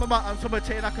the palm of my hand, from a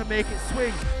chain I can make it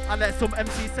swing. I let some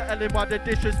MC settle in while the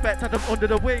disrespect had them under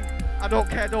the wing. I don't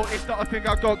care, no, it's not a thing,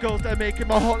 I got girls that are making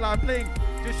my hotline bling.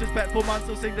 Disrespectful man,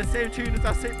 so sing the same tune as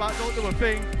I sit back, don't do a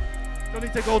thing. Don't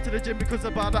need to go to the gym because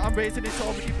of that I'm raising it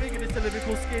already big and it's a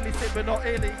lyrical skinny sit but not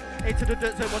illy. A to the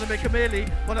dirt, so wanna make a mealy.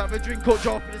 Wanna have a drink or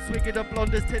drop in a swig of the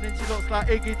blondest tin and she looks like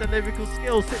Iggy, the lyrical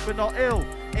skill, sit but not ill.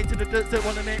 A to the dirt, so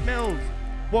wanna make mills.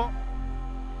 What?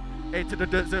 A to the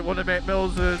dirt, so wanna make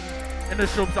mills and in the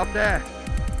shrubs I'm there.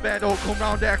 Bear don't come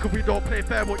round there cause we don't play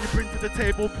fair. What you bring to the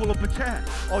table, pull up a chair.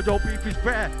 Or your beef is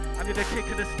rare. I need a kick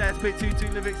in the snare, spit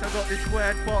 2-2 lyrics, I got this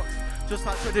squared box. Just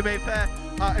like 20 made fair,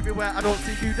 out everywhere, I don't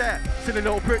see you there. Silly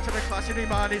little prick trying to clash any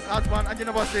man, it's Adzman, and you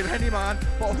know I still any man.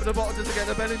 Bottle for the bottle just to get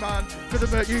the belly man. Couldn't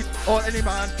hurt you or any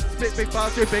man. Spit big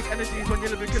bars with big energies, when you're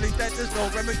lyrically dead, there's no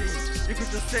remedy. You can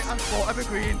just sit and smoke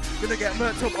evergreen, gonna get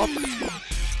murked up off.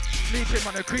 sleeping,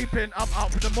 man, I'm creeping. I'm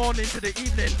out from the morning to the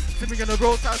evening. Sipping in the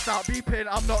road, I start beeping.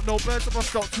 I'm not no bird, so I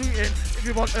stop tweeting. If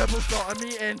you want herbal, start a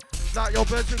meeting. Like your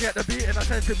birds will get the beating. I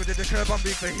send them to the curb, I'm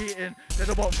for heating. They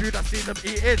don't want food, I've seen them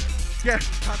eating. Yeah,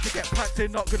 time to get packed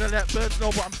in. Not gonna let birds know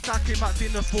what I'm stacking. Matt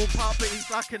seen the full part, but he's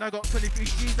slacking. I got 23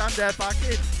 G's and they're back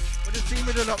in. When they see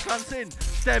me, they're not glancing.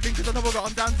 Staring cause I never got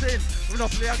them dancing.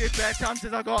 Monopoly, I give fair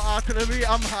chances. I got artillery,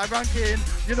 I'm high ranking.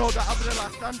 You know that I'm the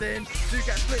last standing. So you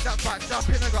get split, that's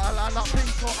backstabbing. I got a line like pink,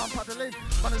 so I'm paddling.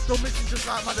 Man, I'm still missing just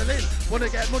like Madeline. Wanna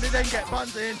get money, then get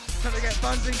bands in. Trying to get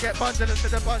bands in, get bands in.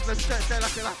 Instead of bands, let's stay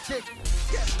like elastic.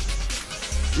 Yeah.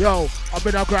 Yo, I've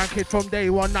been a grandkid from day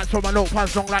one. That's why my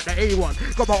notepad's long like the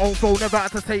A1. Got my own flow, never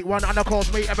had to take one. And of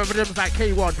course, mate, every rhythm's like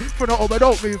K1. For the over,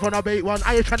 don't move on a bait one.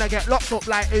 I ain't trying to get locked up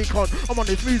like Akon. I'm on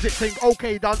this music thing,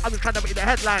 okay done. I'm just trying to make the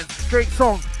headlines. Drake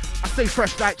song. I stay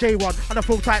fresh like J1, and I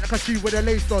feel tight like a shoe with a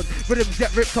lace on. Rhythms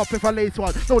get ripped up if I lace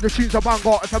one. No, the tunes are bang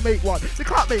out if I make one. They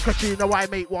can't make a tune, no, I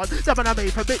make one. Them and I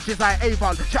made for bitches like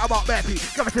Avon. Chat about Magpie,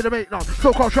 give it to the mate now.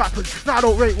 So-called trappers, now I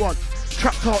don't rate one.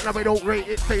 Trap talk, now we don't rate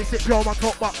it. Face it, pure man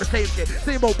talk about the same shit.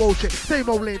 Same old bullshit, same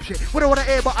old lame shit. What I wanna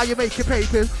hear about how you make your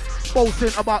papers.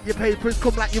 Boasting about your papers,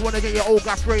 come like you wanna get your old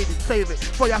gas rated. Save it,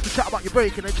 before you have to chat about your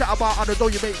breaking and chat about how the dough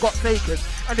you mate got taken.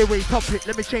 Anyway, topic,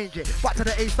 let me change it. Back to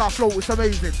the A-star flow, it's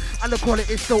amazing. And the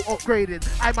quality is still upgraded.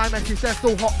 I my message, they're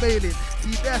still hot mailing.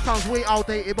 See, their sounds way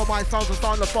outdated, but my sounds are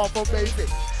sound far from basic.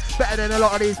 Better than a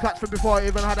lot of these cats from before I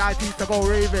even had ITs to go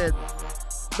raving.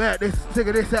 Man, this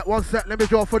tiggity set, one set, let me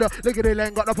draw for the liggity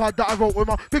lane. Got the pad that I wrote with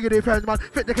my piggity friends, man.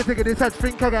 Fit the tiggity sets,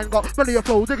 think again. Got belly of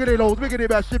flow, diggity lows, biggity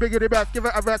best, she biggity best. Give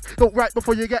it a rest, don't write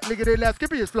before you get liggity less.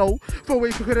 Give me his flow, 4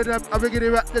 weeks quicker than them. A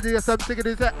biggity rep, the DSM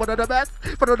tiggity set, one of the best.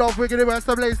 For the dog, wiggity rest,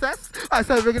 some lace sets. I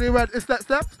said biggity red, it's that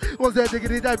steps. Once there,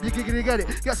 diggity them, you giggity get it.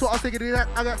 Guess what, I tiggity that,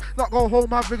 I got not go home,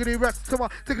 have biggity rest. Come on,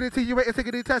 tiggity T, you wait a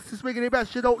tiggity test, it's biggity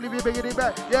best. You don't leave your biggity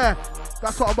best. Yeah,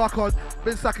 that's what I'm back on.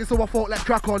 Been sacking, so I thought, let's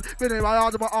crack on. Been in my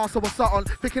yard and my arse, so I sat on.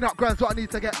 Picking up grands, what I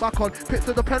need to get back on. Picked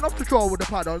up the pen off the drawer with the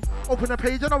pad on. Open the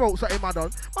page and I wrote something mad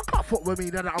on. Man can't fuck with me,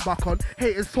 then I'm back on.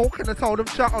 Haters talking, I tell them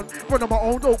chat on. Run on my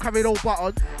own, don't carry no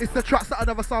button. It's the tracks that I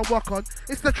never sound work on.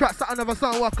 It's the tracks that I never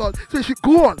sound work on. So you should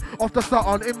go on, off the start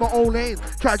on, in my own lane.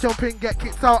 Try jump in, get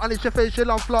kicked out, and it's your facial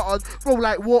and flat on. Roll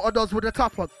like water does with the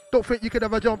tap on. Don't think you can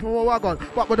ever jump on a wagon.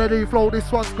 But when I do flow, this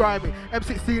one's grimy.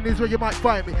 M16 is where you might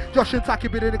find me. Josh and Taki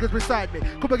be the niggas beside me.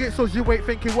 Come against us, you ain't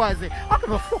thinking wisely. I don't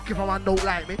give a fuck if a man don't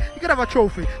like me. You can have a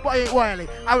trophy, but I ain't wily.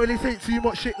 I really say too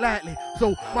much shit lightly.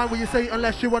 So, man, will you say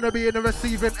unless you wanna be in the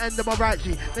receiving end of my right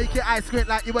G? Make your eyes squint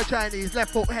like you were Chinese.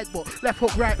 Left hook, headbutt, left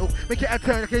hook, right hook. Make it a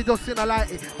turn, okay, just in a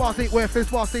lighty. Boss ain't worth it,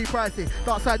 boss ain't pricey.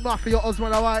 Dark side mafia,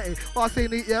 Adzman a whitey. Boss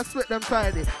ain't neat, yeah, split them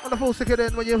tiny. And the full sicker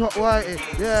then when you hot whitey.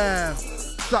 Yeah.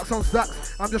 Stacks on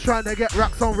stacks, I'm just trying to get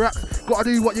racks on racks. Gotta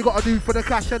do what you gotta do for the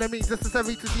cash, and it means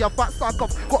necessary to see a fat stack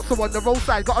off. Got someone on the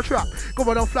roadside, got a trap. Go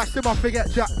on, don't flash him off,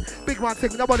 forget jack. Big man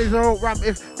thing, nobody's a road ramp.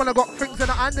 If when I got things in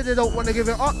the hand and they don't wanna give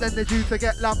it up, then they're due to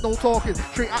get lamp, no talking.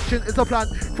 Straight action is a plan.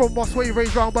 From Moss Way,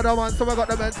 raised round by the man, so I got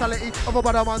the mentality of a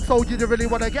bad man. Told you they really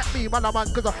wanna get me, man,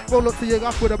 cause I roll up to you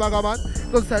off with a bag of man.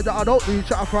 Don't say that I don't do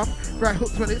chatter from. Right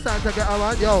hooks when it's time to get a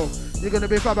man, yo. You're gonna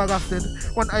be flabbergasted.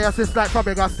 One I assist like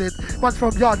flabbergasted. Man's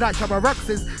from yard like Shabba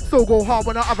so go hard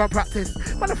when I haven't practiced.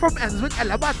 Man, I'm from ends with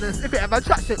Ella madness. If you ever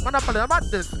chat shit, man, I'm full of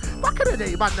madness. Back in the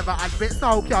day, man, never had bits.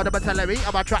 Now, y'all never telling me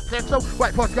I'm attractive. So,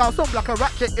 white post girl, some black a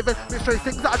ratchet. Even with straight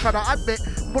things that I try to admit.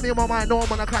 Money on my mind, no, I'm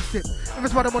gonna crash it. If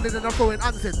it's for the money, then I'm throwing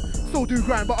ants in. Still do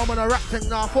grind, but I'm on a rap thing.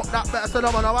 Nah, fuck that better, so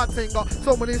I'm on a mad thing. Got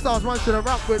so many stars, man, should have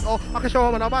rap with. Or I can show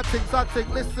them on a mad thing, sad thing.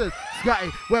 Listen.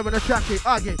 Scatty, wearing a jacket,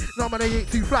 argue. No man, I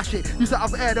ain't too flashy. Used to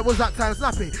have air that was that time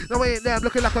snappy. Now I ain't there, I'm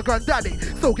looking like a granddaddy.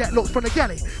 Still get looks from the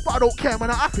galley, but I don't care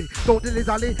when I'm happy. Don't dilly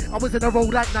dally. I was in a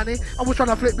road like Nanny. I was trying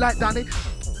to flip like Danny.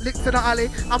 Licks in the alley,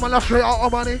 I'm on a straight out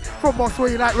of money. From Moss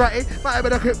Way like Ratty. Might have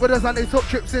been a clip with us and they took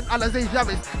trips in Alizé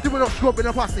Javis. Doing up scrubbing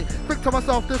a posse. Think to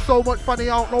myself, there's so much funny.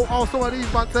 I don't know how some of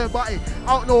these man turn batty.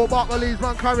 I don't know about Lee's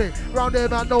man carry. Round there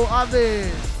man don't have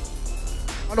this.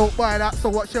 I don't buy that, so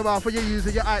watch your mouth when you're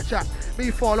using your eye chat.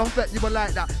 Me fall off, bet you would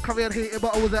like that. Carry on hating,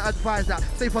 but I wasn't advised that.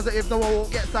 Stay positive, no one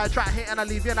won't get sidetracked. Hit and I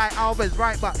leave your night always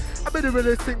right back. I've been doing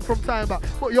this thing from time back,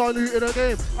 but you're new in the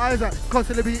game. Isaac,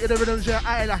 constantly beating the rhythms, your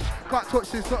eyelash. Can't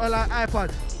touch this, something like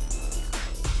iPad.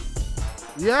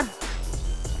 Yeah?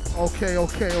 Okay.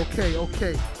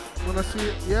 Wanna see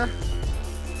it? Yeah?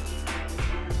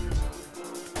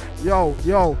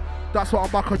 Yo, that's what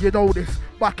I'm back on, you know this.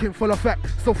 back in full effect,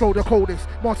 still throw the coldest.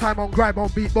 More time on grime, on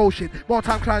beat motion. More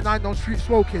time Clan 9 on street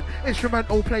smoking.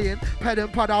 Instrumental playing, pad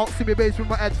and pad out, see me bass with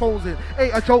my headphones in.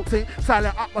 Ain't a joke thing,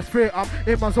 silent atmosphere, I'm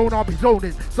in my zone, I'll be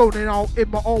zoning. Zoning out in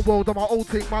my own world, on my own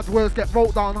thing. Man's words get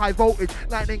wrote down, high voltage.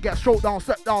 Lightning get stroked down,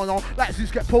 step down, on. Like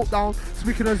Zeus get poked down.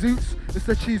 Speaking of Zeus, it's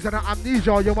the cheese and the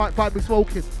amnesia, you might find me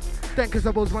smoking. Think it's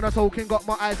a buzz when I'm talking, got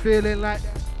my eyes feeling like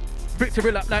that.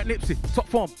 Victory lap like Nipsey, top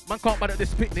form, man can't bad at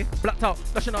this picnic. Blacked out,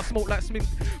 dashing out smoke like Smith.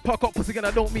 Park up pussy again,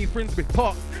 I don't mean Frinsby.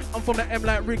 Park, I'm from the M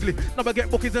like Wrigley. Never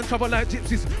get bookies and travel like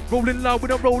gypsies. Rolling loud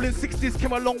with a rolling 60s,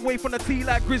 came a long way from the T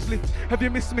like Grizzly. Have you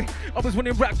missed me? I was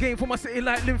winning rap game for my city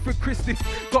like Linford Christie.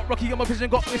 Got rocky on my vision,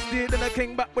 got misty. Then I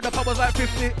came back with the powers like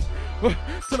 50.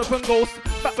 Turn up and ghost,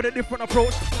 back with a different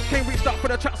approach. Came reached out for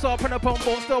the tracks up and a pump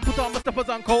boat. Still put on my steppers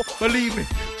and coat. Believe me,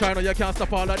 China you can't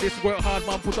stop all of this. Work hard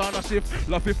man, put on a shift.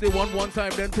 La 51 one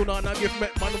time, then two on a gift.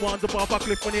 Met man ones up off a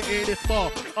cliff when you hear this far.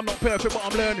 I'm not perfect but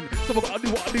I'm learning, so I gotta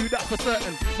do what I do, that's for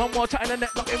certain. Man more chatting the net,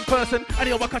 not in person. And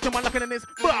you catch a man looking in this.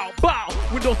 Bow, bow.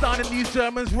 Windows down in these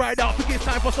Germans. Ride out, think it's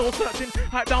time for soul searching.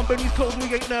 Hide down Benny's clothes,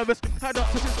 we ain't nervous. Hide up,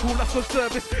 such is cool, that's good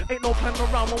service. Ain't no plan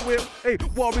around when we're, hey,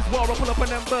 war is war, I pull up and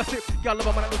then burst it. Y'all love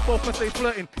a man that was both and stay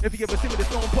flirting. If you ever see me,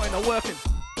 there's no point in working.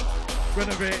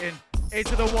 Renovating, A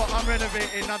to the what I'm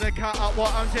renovating. Now they can't out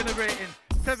what I'm generating.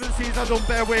 7 C's I don't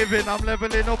bear waving. I'm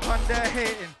leveling up and they're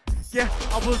hating. Yeah,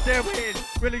 I was there waiting.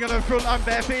 Really on the front and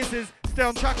bare faces. Stay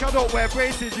on track, I don't wear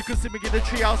braces. You can see me in the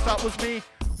treehouse, that was me.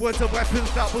 Words of weapons,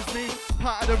 that was me.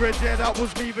 Part of the red, yeah, that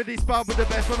was me. Really sparred with the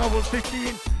best when I was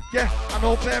 15. Yeah, I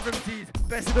know fair MCs.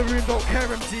 Best in the room, don't care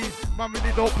MCs. Man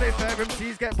really don't play fair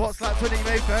MCs. Get bots like 20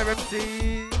 made fair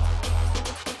MCs.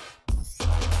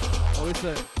 What we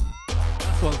say?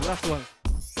 Last one.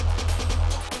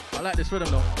 I like this rhythm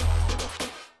though.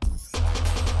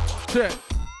 Check.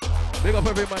 Big up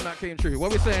every man that came through.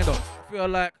 What we saying though? Feel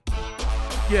like,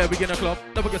 yeah, we get in a club.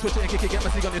 Never get switch it and kick it, get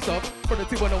messy on this stuff. For the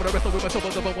team, I know the rest of with my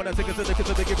troubles up. When I take it to the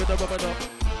kids, they give it the rubber dub.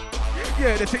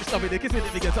 Yeah, they take stuff, they kiss me,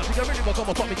 they get touch. You can really come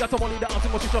up on me. Got someone that answer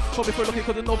much shop. Probably feel looking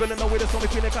cause there's no girl in the way. There's something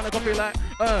feeling kind of comfy like,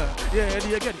 yeah, do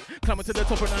you get it? Climbing to the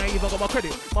top and I ain't even got my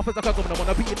credit. My friends like I come and I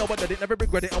wanna be, you know what I did, never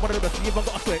regret it. I'm one of the best, you even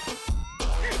got a sweat.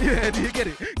 Yeah, do you get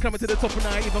it? Climbing to the top and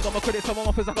I ain't even got my credit. Some of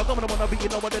my friends like I come and I wanna be, you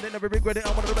know what I did, never regret it.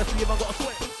 I'm one of the best, you even got a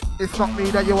sweat. It's not me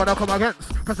that you wanna come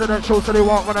against. Presidential, so they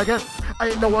won't run against. I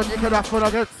ain't the one you could have fun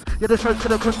against. Your defense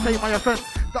could have contained my offense.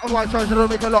 That's why I charge you don't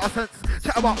make a lot of sense.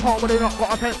 Chat about palm when they not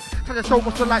got a pence. Tell you so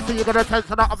much to like so you're gonna tense.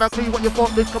 And not have a clue what you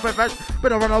thought this could prevent.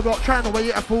 Been around a block trying to weigh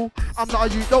it a fool. I'm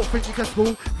not a you, don't think you can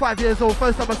school. 5 years old,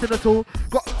 first time I seen a tool.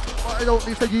 Got what I don't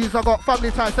need to use. I got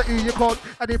family ties to who you can't.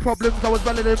 Any problems I was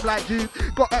belling him like you.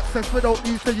 Got access we don't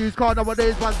need to use. Car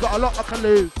nowadays man's got a lot I can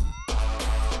lose.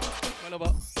 My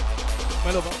lover.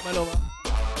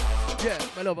 Yeah,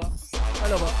 my lover.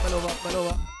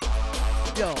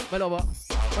 Yo, my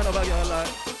lover girl like.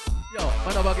 Yo,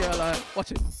 my lover girl like.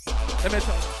 Watch it. Let me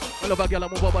tell you. My lover girl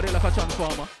move her body like a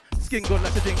transformer. Skin good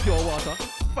like she drink pure water.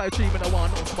 5'3" me no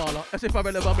want no smaller. As if I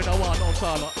relevant me no want no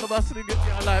taller. Never sling it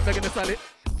girl like Megan Thee Stallion.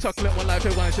 Chocolate one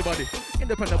life, wine she body.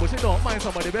 Independent but she don't mind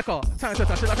somebody because time to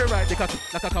touch she like a ride the cat.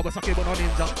 Like a Kawasaki but no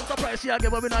ninja. Surprise she a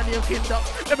give her me no name Kinder.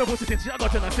 Let me push it in she a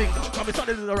got in a singer. Come me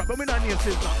solid is a rap but me no name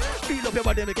Sizzler. Feel up your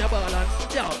body make your ball and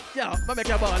yo, I make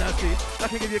your ball and see. I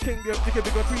can give you king, you can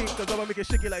big a queen cause I want make you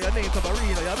shake it like your name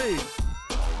Sabarina, you mean?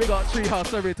 Big up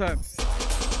treehouse every time.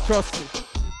 Trust me.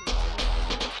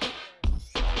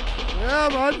 Yeah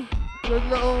man, good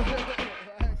little